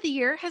the rest of the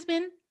year has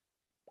been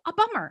a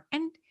bummer.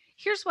 And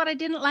here's what I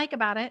didn't like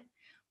about it,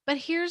 but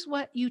here's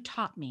what you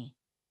taught me.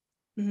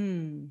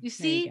 You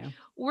see,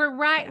 we're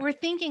right. Yeah. We're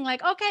thinking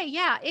like, okay,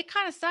 yeah, it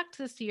kind of sucked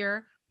this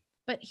year,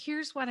 but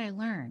here's what I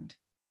learned.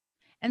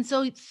 And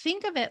so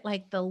think of it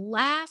like the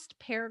last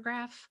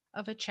paragraph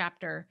of a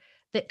chapter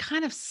that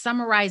kind of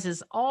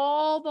summarizes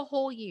all the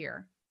whole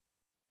year.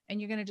 And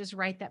you're going to just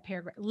write that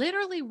paragraph,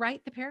 literally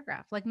write the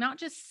paragraph, like not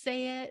just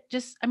say it,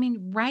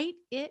 write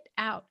it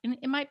out. And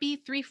it might be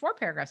 3-4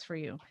 paragraphs for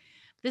you.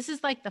 This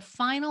is like the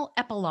final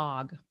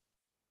epilogue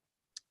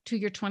to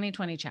your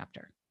 2020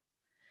 chapter.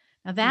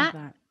 Now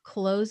that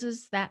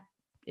closes that.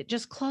 It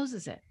just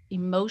closes it.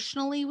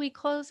 Emotionally, we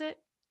close it.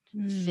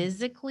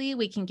 Physically,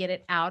 we can get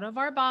it out of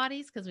our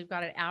bodies because we've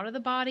got it out of the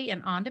body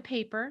and onto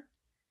paper.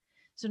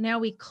 So now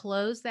we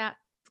close that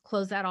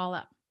all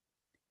up.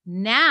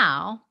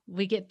 Now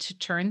we get to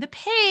turn the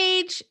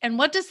page. And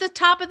what does the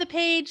top of the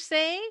page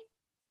say?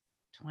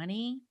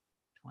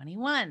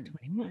 2021.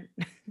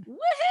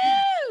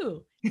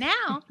 Woohoo!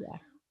 Now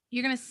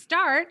you're going to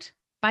start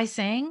by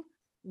saying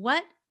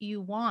what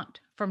you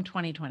want from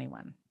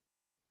 2021.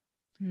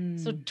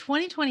 So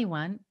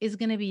 2021 is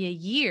going to be a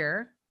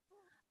year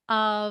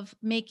of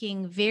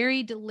making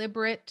very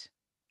deliberate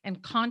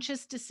and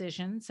conscious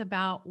decisions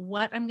about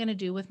what I'm going to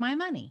do with my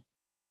money.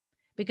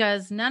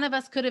 Because none of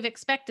us could have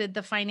expected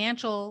the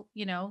financial,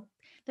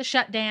 the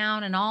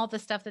shutdown and all the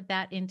stuff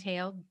that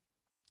entailed.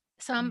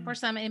 For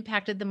some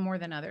impacted them more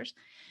than others.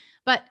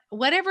 But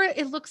whatever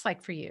it looks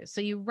like for you. So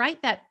you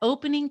write that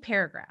opening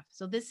paragraph.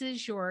 So this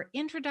is your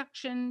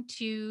introduction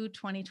to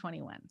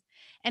 2021.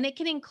 And it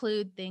can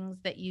include things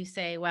that you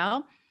say,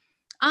 well,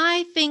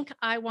 I think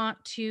I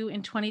want to,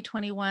 in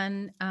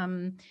 2021,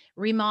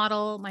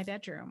 remodel my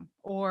bedroom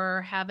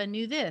or have a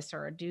new this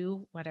or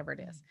do whatever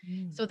it is.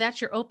 So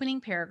that's your opening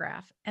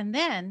paragraph. And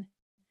then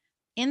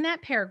in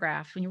that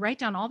paragraph, when you write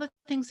down all the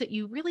things that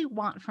you really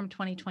want from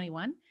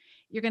 2021,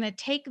 you're going to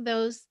take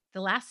those.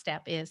 The last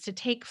step is to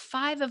take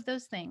 5 of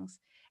those things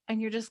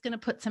and you're just going to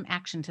put some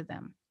action to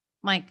them.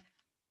 Like,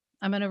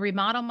 I'm going to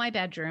remodel my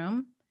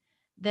bedroom.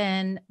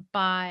 Then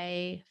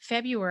by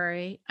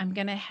February, I'm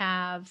going to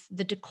have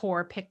the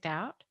decor picked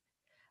out.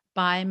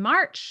 By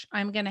March,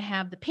 I'm going to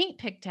have the paint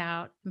picked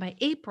out. By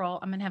April,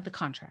 I'm going to have the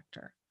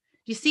contractor.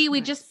 You see, we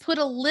just put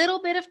a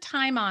little bit of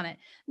time on it.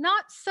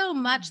 Not so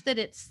much that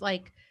it's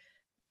like,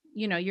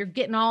 you're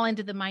getting all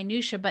into the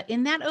minutia, but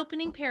in that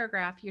opening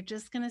paragraph, you're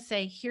just going to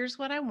say, here's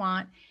what I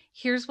want,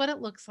 here's what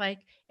it looks like,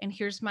 and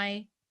here's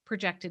my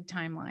projected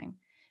timeline.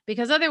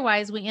 Because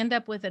otherwise we end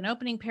up with an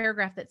opening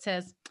paragraph that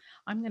says,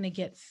 I'm going to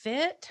get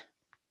fit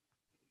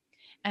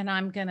and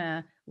I'm going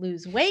to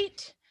lose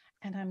weight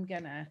and I'm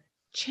going to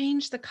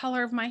change the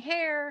color of my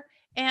hair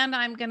and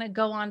I'm going to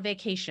go on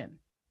vacation.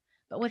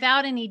 But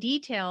without any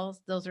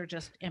details, those are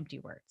just empty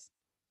words.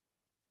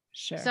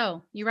 Sure.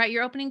 So you write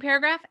your opening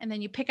paragraph and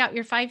then you pick out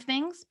your 5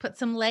 things, put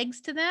some legs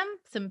to them,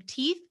 some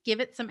teeth, give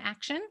it some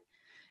action.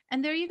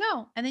 And there you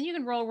go. And then you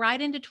can roll right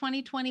into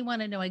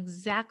 2021 and know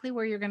exactly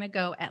where you're going to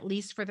go, at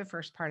least for the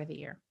first part of the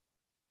year.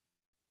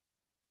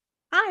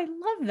 I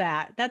love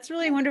that. That's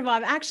really wonderful.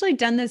 I've actually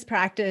done this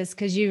practice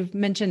because you've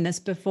mentioned this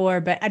before,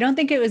 but I don't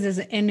think it was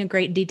in a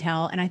great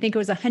detail. And I think it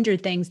was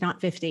 100 things,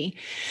 not 50.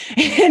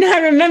 And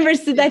I remember,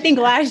 I think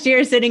last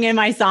year sitting in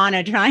my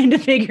sauna trying to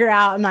figure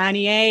out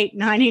 98,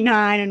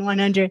 99, and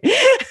 100.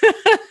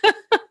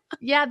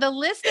 Yeah, the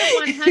list of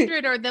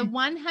 100 or the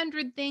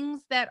 100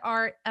 things that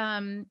are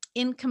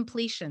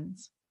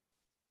incompletions.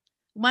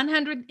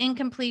 100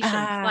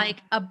 incompletions, like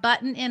a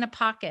button in a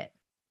pocket.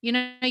 You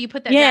know, you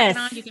put that jacket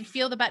on, you can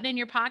feel the button in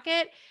your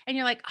pocket, and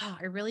you're like, oh,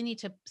 I really need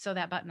to sew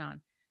that button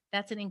on.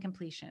 That's an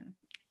incompletion.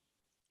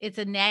 It's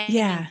a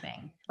nagging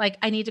thing. Like,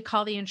 I need to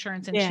call the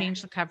insurance and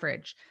change the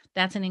coverage.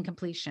 That's an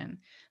incompletion.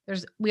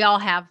 We all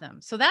have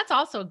them. So that's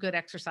also a good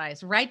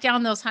exercise. Write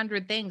down those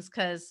 100 things,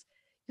 because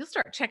you'll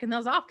start checking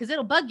those off, because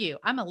it'll bug you.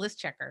 I'm a list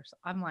checker. So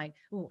I'm like,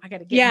 oh, I got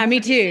to get. Yeah,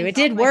 me too. It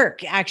did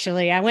work,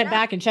 actually. I went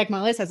back and checked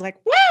my list. I was like,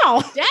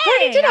 wow, dang,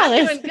 you did all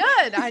this. Doing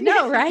good. I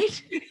know,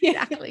 right?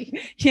 Exactly.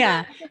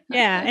 Yeah.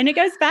 And it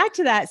goes back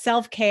to that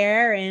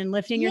self-care and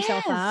lifting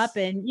yourself up.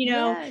 And, you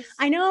know,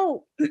 I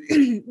know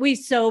we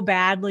so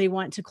badly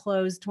want to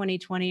close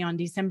 2020 on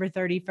December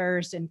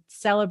 31st and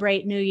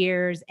celebrate New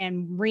Year's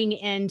and ring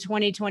in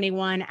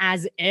 2021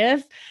 as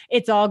if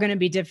it's all going to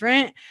be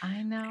different.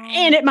 I know.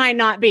 And it might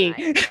not be.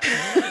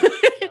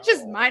 It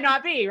just might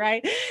not be,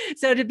 right?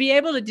 So to be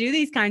able to do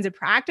these kinds of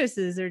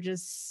practices are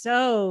just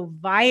so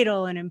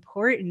vital and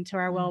important to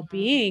our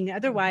well-being.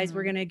 Otherwise,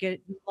 we're going to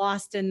get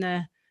lost in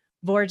the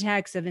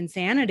vortex of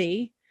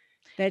insanity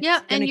that's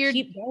going to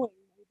keep going.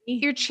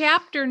 Your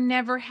chapter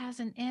never has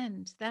an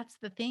end. That's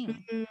the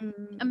thing.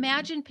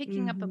 Imagine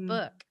picking up a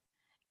book,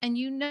 and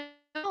you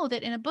know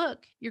that in a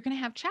book, you're going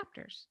to have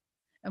chapters.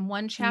 And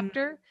one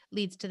chapter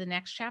leads to the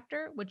next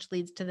chapter, which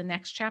leads to the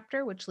next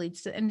chapter, which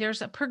leads to, and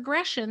there's a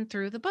progression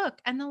through the book.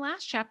 And the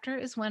last chapter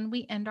is when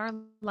we end our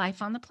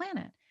life on the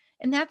planet.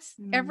 And that's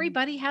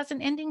everybody has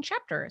an ending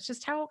chapter. It's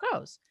just how it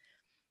goes.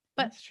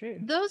 But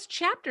those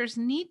chapters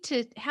need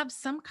to have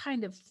some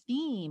kind of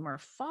theme or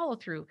follow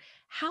through.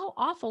 How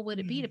awful would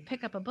it be to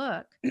pick up a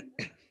book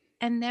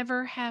and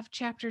never have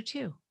chapter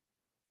 2?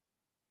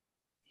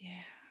 Yeah.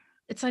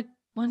 It's like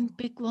one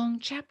big long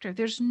chapter.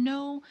 There's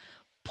no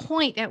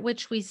point at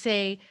which we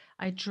say,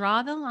 I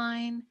draw the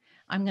line.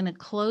 I'm going to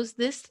close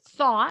this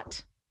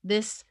thought,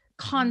 this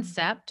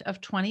concept of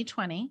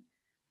 2020.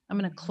 I'm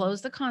going to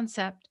close the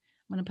concept.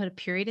 I'm going to put a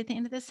period at the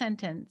end of the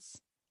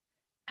sentence,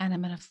 and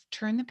I'm going to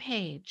turn the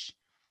page,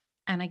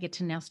 and I get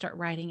to now start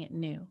writing it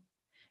new,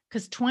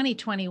 because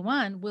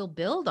 2021 will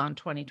build on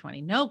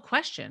 2020. No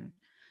question.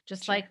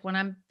 Just like when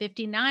I'm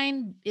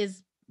 59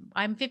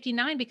 I'm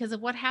 59 because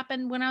of what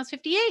happened when I was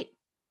 58.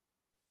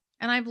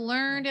 And I've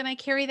learned and I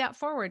carry that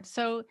forward.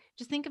 So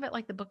just think of it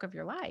like the book of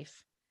your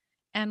life.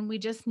 And we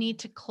just need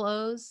to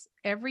close.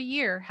 Every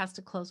year has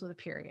to close with a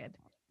period.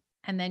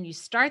 And then you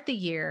start the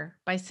year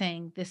by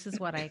saying, this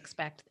is what I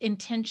expect.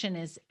 Intention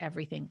is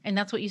everything. And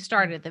that's what you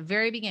started at the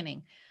very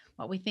beginning.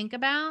 What we think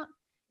about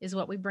is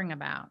what we bring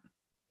about.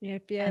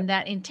 Yep. And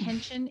that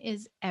intention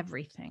is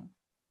everything.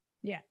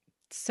 Yeah.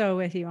 So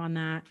with you on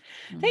that.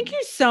 Thank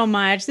you so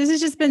much. This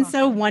has just been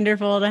so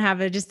wonderful to have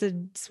just a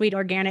sweet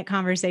organic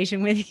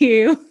conversation with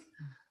you.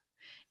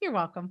 You're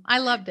welcome. I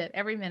loved it.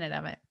 Every minute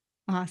of it.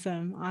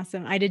 Awesome.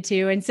 I did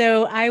too. And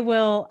so I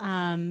will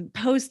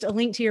post a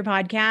link to your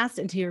podcast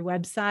and to your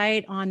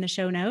website on the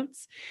show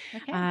notes.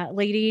 Okay.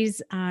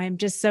 Ladies, I'm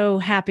just so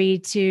happy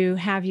to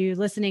have you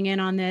listening in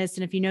on this.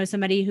 And if you know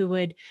somebody who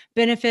would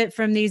benefit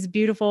from these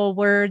beautiful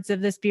words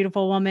of this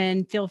beautiful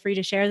woman, feel free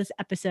to share this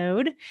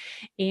episode.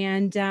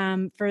 And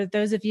for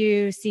those of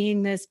you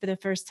seeing this for the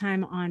first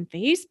time on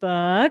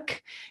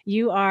Facebook,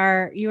 you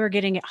are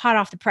getting it hot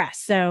off the press.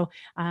 So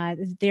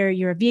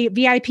your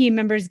VIP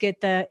members get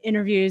the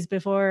interviews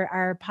before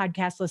our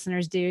podcast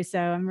listeners do. So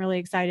I'm really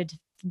excited to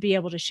be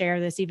able to share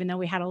this, even though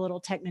we had a little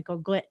technical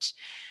glitch.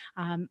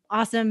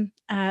 Awesome.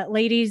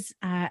 Ladies,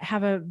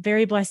 have a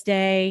very blessed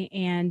day,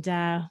 and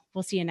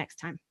we'll see you next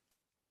time.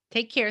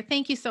 Take care.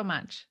 Thank you so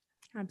much.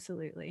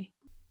 Absolutely.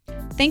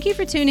 Thank you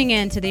for tuning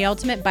in to the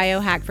Ultimate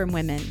Biohack from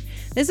Women.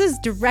 This is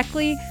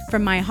directly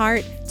from my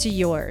heart to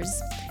yours.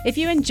 If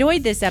you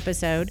enjoyed this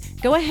episode,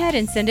 go ahead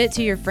and send it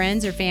to your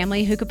friends or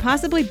family who could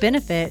possibly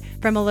benefit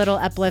from a little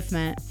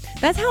upliftment.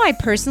 That's how I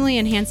personally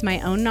enhance my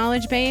own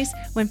knowledge base.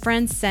 When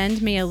friends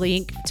send me a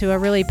link to a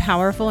really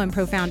powerful and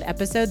profound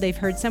episode they've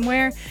heard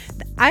somewhere,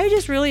 I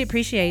just really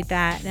appreciate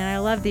that, and I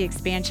love the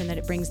expansion that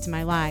it brings to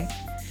my life.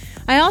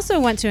 I also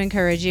want to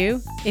encourage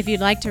you, if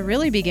you'd like to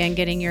really begin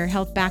getting your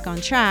health back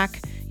on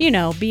track,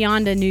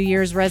 beyond a New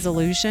Year's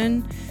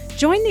resolution,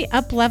 join the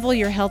Up-Level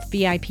Your Health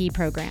VIP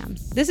program.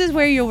 This is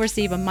where you'll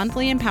receive a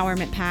monthly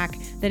empowerment pack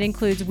that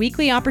includes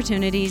weekly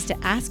opportunities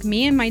to ask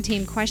me and my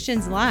team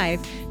questions live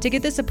to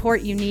get the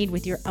support you need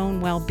with your own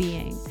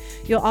well-being.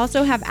 You'll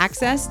also have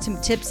access to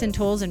tips and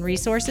tools and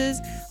resources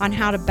on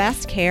how to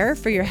best care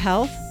for your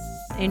health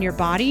and your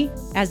body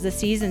as the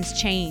seasons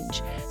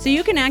change. So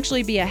you can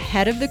actually be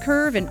ahead of the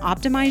curve and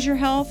optimize your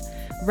health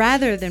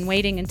rather than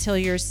waiting until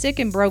you're sick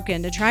and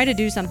broken to try to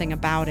do something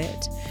about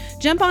it.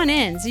 Jump on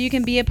in so you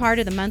can be a part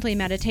of the monthly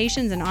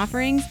meditations and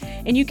offerings,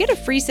 and you get a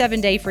free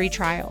 7-day free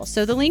trial.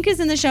 So the link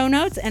is in the show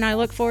notes, and I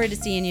look forward to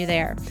seeing you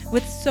there.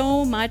 With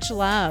so much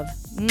love.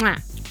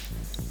 Mwah.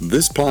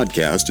 This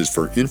podcast is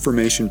for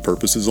information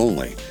purposes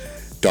only.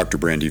 Dr.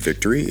 Brandy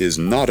Victory is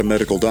not a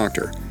medical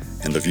doctor,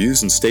 and the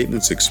views and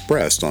statements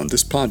expressed on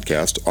this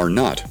podcast are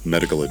not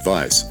medical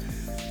advice.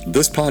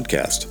 This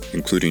podcast,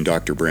 including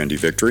Dr. Brandy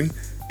Victory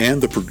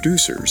and the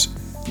producers,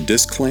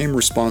 disclaim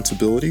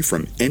responsibility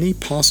from any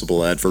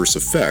possible adverse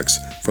effects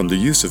from the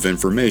use of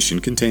information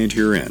contained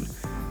herein.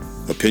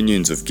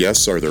 Opinions of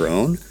guests are their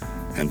own,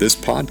 and this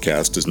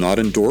podcast does not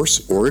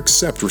endorse or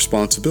accept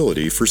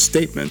responsibility for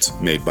statements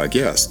made by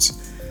guests.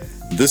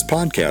 This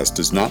podcast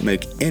does not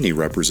make any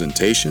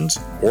representations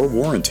or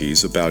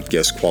warranties about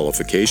guest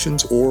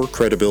qualifications or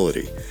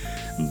credibility.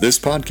 This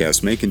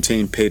podcast may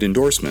contain paid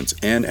endorsements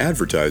and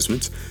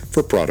advertisements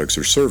for products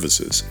or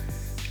services.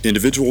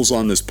 Individuals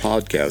on this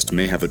podcast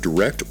may have a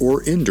direct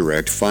or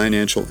indirect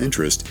financial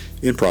interest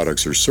in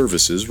products or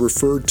services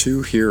referred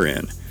to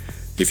herein.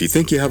 If you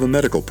think you have a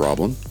medical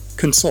problem,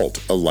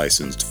 consult a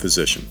licensed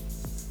physician.